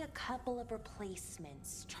should be a couple of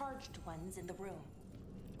replacements, charged ones in the room.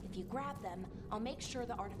 If you grab them, I'll make sure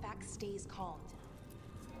the artifact stays calmed.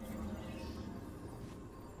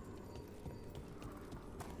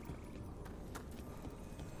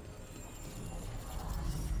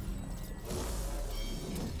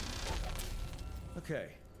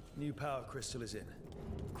 Okay, new power crystal is in.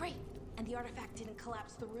 Great, and the artifact didn't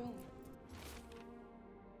collapse the room.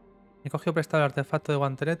 He cogido prestado el artefacto de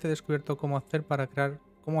guantelete y he descubierto cómo hacer para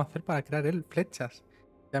crear él flechas.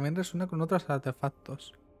 También resuena con otros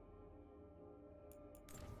artefactos.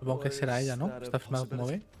 Supongo que será ella, ¿no? Está firmado como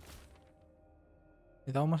ve.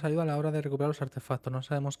 Necesitamos más ayuda a la hora de recuperar los artefactos. No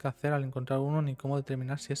sabemos qué hacer al encontrar uno ni cómo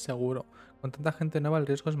determinar si es seguro. Con tanta gente nueva el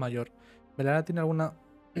riesgo es mayor. Velara tiene alguna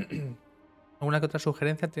que otra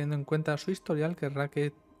sugerencia. Teniendo en cuenta su historial, querrá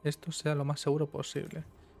que esto sea lo más seguro posible.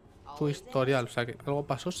 Su historial, o sea que algo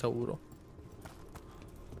pasó seguro.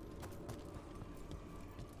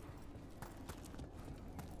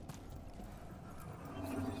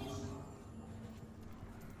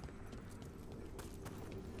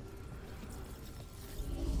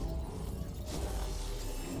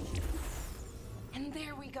 And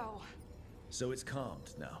there we go. So it's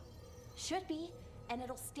calmed now. Should be, and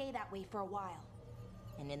it'll stay that way for a while.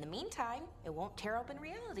 And in the meantime, it won't tear open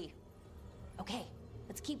reality. Okay,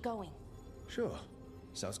 let's keep going. Sure.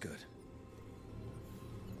 Sounds good.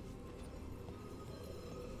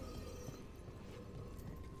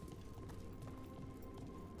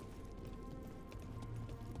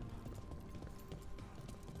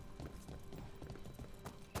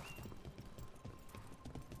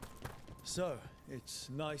 So, it's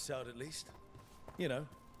nice out at least. You know,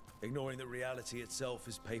 ignoring that reality itself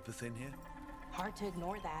is paper thin here. Hard to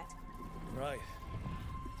ignore that. Right.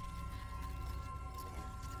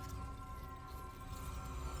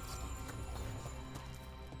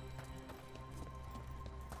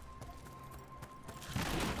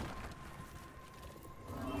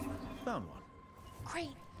 Found one. Great.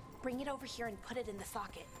 Bring it over here and put it in the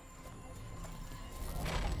socket.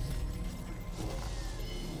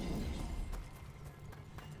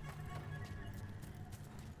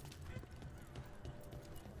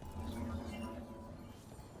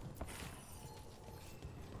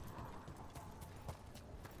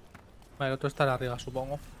 Vale, el otro estará arriba,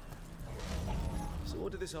 supongo. So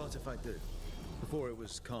what did this artifact do? Before it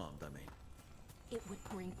was calmed, I mean. It would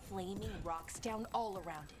bring flaming rocks down all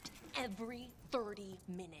around it, every 30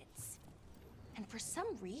 minutes. And for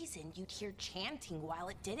some reason, you'd hear chanting while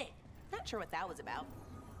it did it. Not sure what that was about.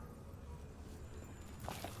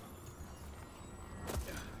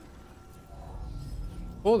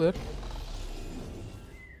 Joder.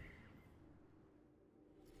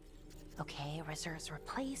 Okay, reserves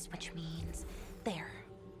replaced, which means there.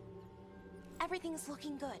 Everything's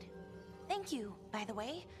looking good. Thank you, by the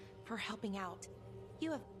way, for helping out.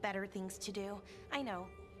 You have better things to do, I know.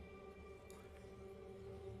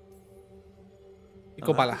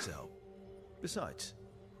 I'm happy to help. Besides,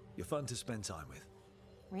 you're fun to spend time with.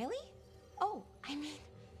 Really? Oh, I mean,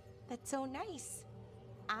 that's so nice.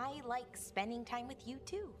 I like spending time with you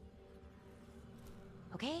too.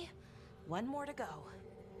 Okay, one more to go.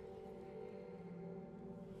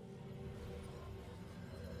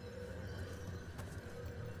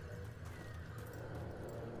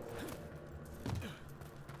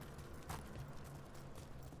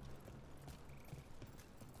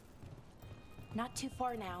 Not too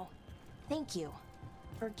far now. Thank you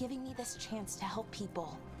for giving me this chance to help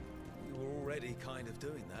people. You were already kind of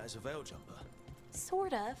doing that as a veil jumper.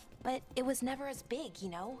 Sort of, but it was never as big, you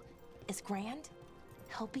know? As grand.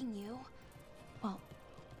 Helping you. Well,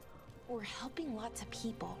 we're helping lots of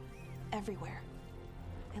people. Everywhere.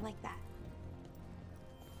 I like that.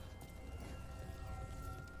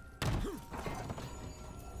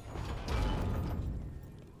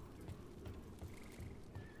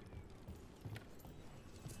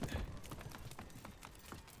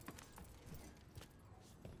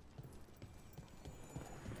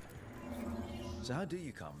 So how do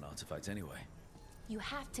you calm an artifact anyway? You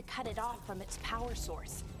have to cut it off from its power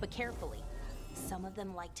source, but carefully. Some of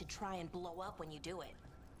them like to try and blow up when you do it.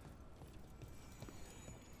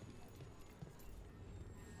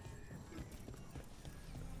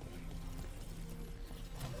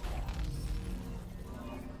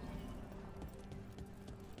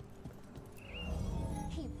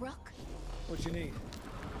 Hey, Rook. What you need?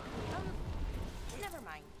 Never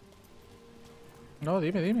mind. No,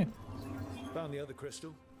 dime. Found the other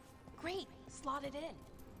crystal? Great, slot it in.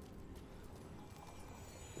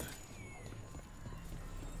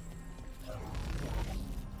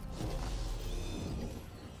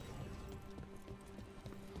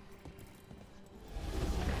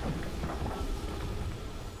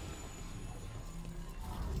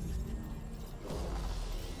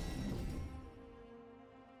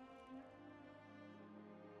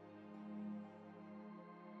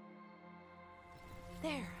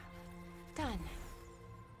 There. Done.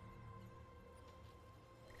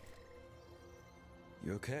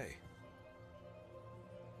 You okay?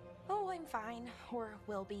 Oh, I'm fine. Or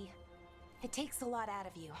will be. It takes a lot out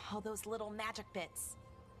of you, all those little magic bits.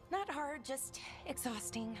 Not hard, just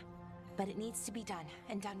exhausting. But it needs to be done,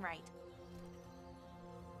 and done right.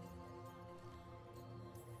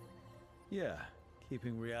 Yeah,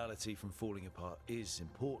 keeping reality from falling apart is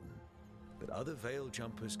important. But other veil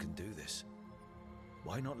jumpers can do this.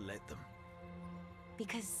 Why not let them?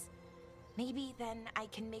 Because maybe then I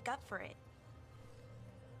can make up for it.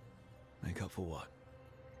 Make up for what?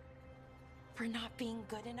 For not being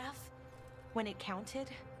good enough when it counted.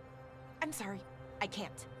 I'm sorry, I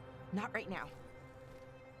can't. Not right now.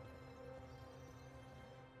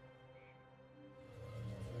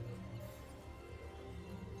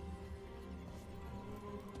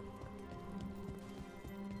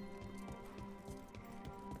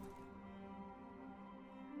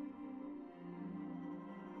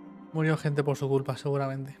 Murió gente por su culpa,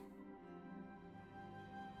 seguramente.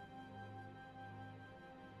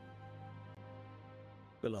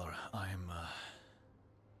 Bellara, I'm,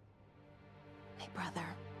 My brother.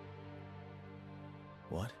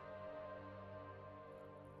 What?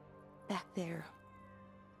 Back there.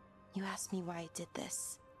 You asked me why I did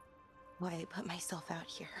this. Why I put myself out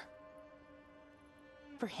here.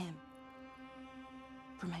 For him.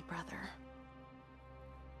 For my brother.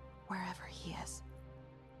 Wherever he is.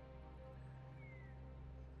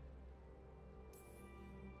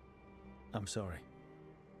 I'm sorry.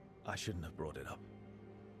 I shouldn't have brought it up.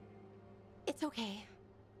 It's okay.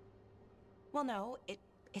 Well, no,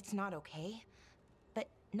 it's not okay. But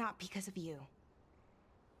not because of you.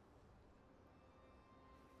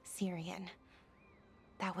 Syrian.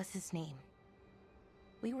 That was his name.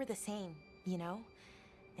 We were the same, you know?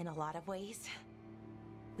 In a lot of ways.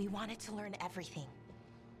 We wanted to learn everything.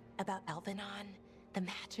 About Elvenon, the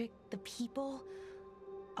magic, the people,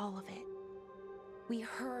 all of it. We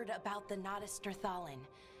heard about the Notisterthalin,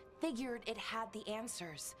 figured it had the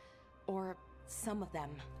answers, or some of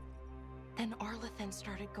them. Then Arlathan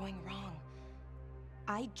started going wrong.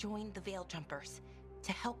 I joined the Veil Jumpers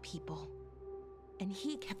to help people. And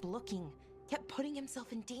he kept looking, kept putting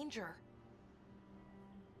himself in danger.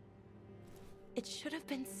 It should have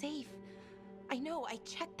been safe. I know, I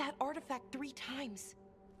checked that artifact 3 times.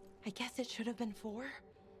 I guess it should have been 4.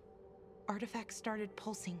 Artifact started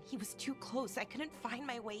pulsing. He was too close. I couldn't find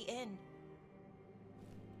my way in.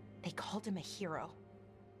 They called him a hero.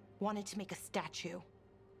 Wanted to make a statue.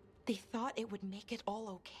 They thought it would make it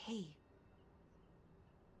all okay.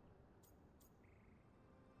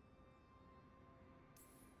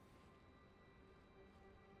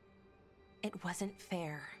 It wasn't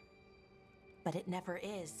fair. But it never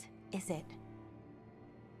is it?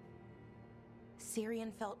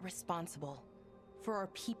 Syrian felt responsible. For our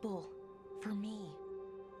people. For me.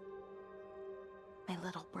 My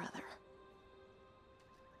little brother.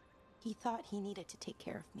 He thought he needed to take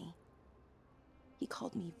care of me. He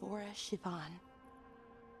called me Vora Shivan.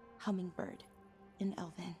 Hummingbird in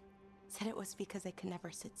Elven. Said it was because I could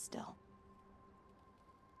never sit still.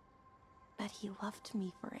 But he loved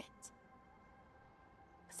me for it.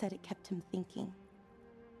 Said it kept him thinking.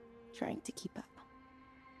 Trying to keep up.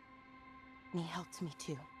 And he helped me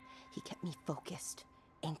too. He kept me focused.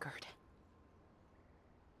 Anchored.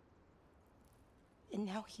 And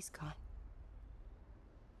now he's gone.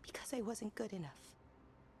 Because I wasn't good enough.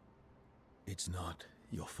 It's not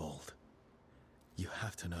your fault. You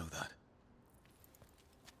have to know that.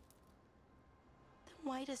 Then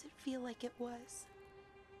why does it feel like it was?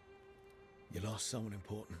 You lost someone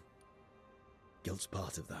important. Guilt's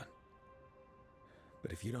part of that.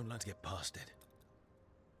 But if you don't learn to get past it,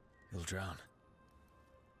 you'll drown.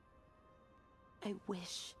 I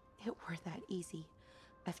wish it were that easy.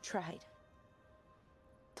 I've tried.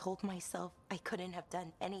 Told myself I couldn't have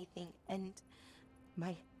done anything, and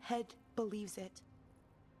my head believes it.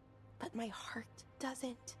 But my heart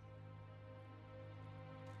doesn't.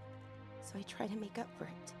 So I try to make up for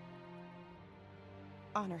it.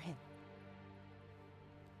 Honor him.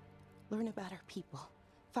 Learn about our people.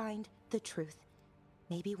 Find the truth.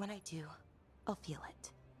 Maybe when I do, I'll feel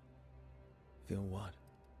it. Feel what?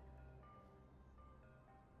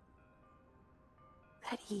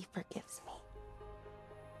 That he forgives me.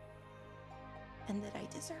 And that I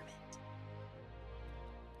deserve it.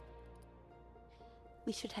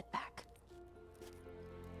 We should head back.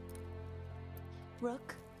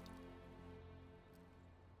 Rook.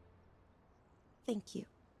 Thank you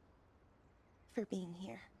for being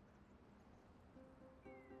here.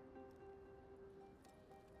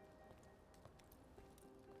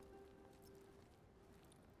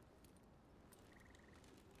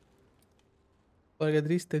 Joder, qué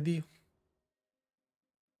triste, tío.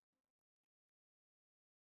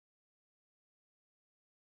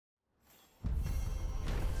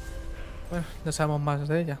 Bueno, ya sabemos más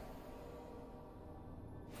de ella.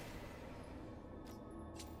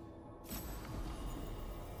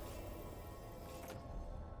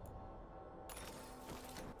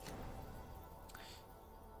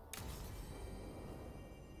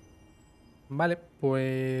 Vale,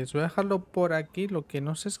 pues voy a dejarlo por aquí. Lo que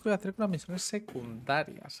no sé es qué voy a hacer con las misiones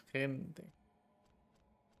secundarias, gente.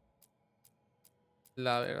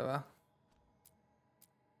 La verdad.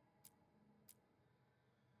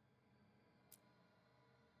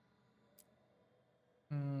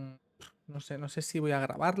 No sé si voy a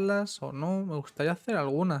grabarlas o no. Me gustaría hacer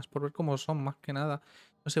algunas por ver cómo son, más que nada.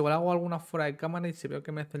 No sé, igual hago algunas fuera de cámara y si veo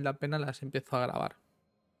que merecen la pena las empiezo a grabar.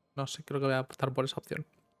 No sé, creo que voy a optar por esa opción.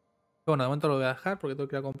 Pero bueno, de momento lo voy a dejar porque tengo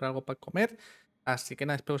que ir a comprar algo para comer. Así que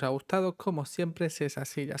nada, espero que os haya gustado. Como siempre, si es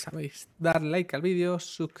así, ya sabéis, dar like al vídeo,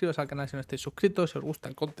 suscribiros al canal si no estáis suscritos, si os gusta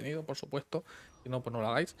el contenido, por supuesto. Si no, pues no lo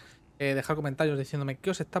hagáis. Dejar comentarios diciéndome qué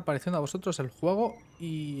os está pareciendo a vosotros el juego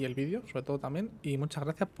y el vídeo, sobre todo también. Y muchas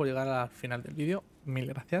gracias por llegar al final del vídeo. Mil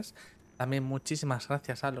gracias. También muchísimas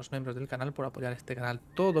gracias a los miembros del canal por apoyar este canal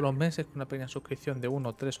todos los meses con una pequeña suscripción de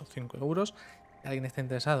 1, 3 o 5 euros. Si alguien está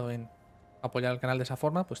interesado en apoyar al canal de esa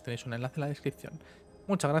forma, pues tenéis un enlace en la descripción.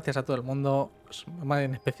 Muchas gracias a todo el mundo,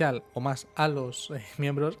 en especial o más a los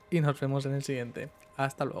miembros, y nos vemos en el siguiente.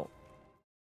 Hasta luego.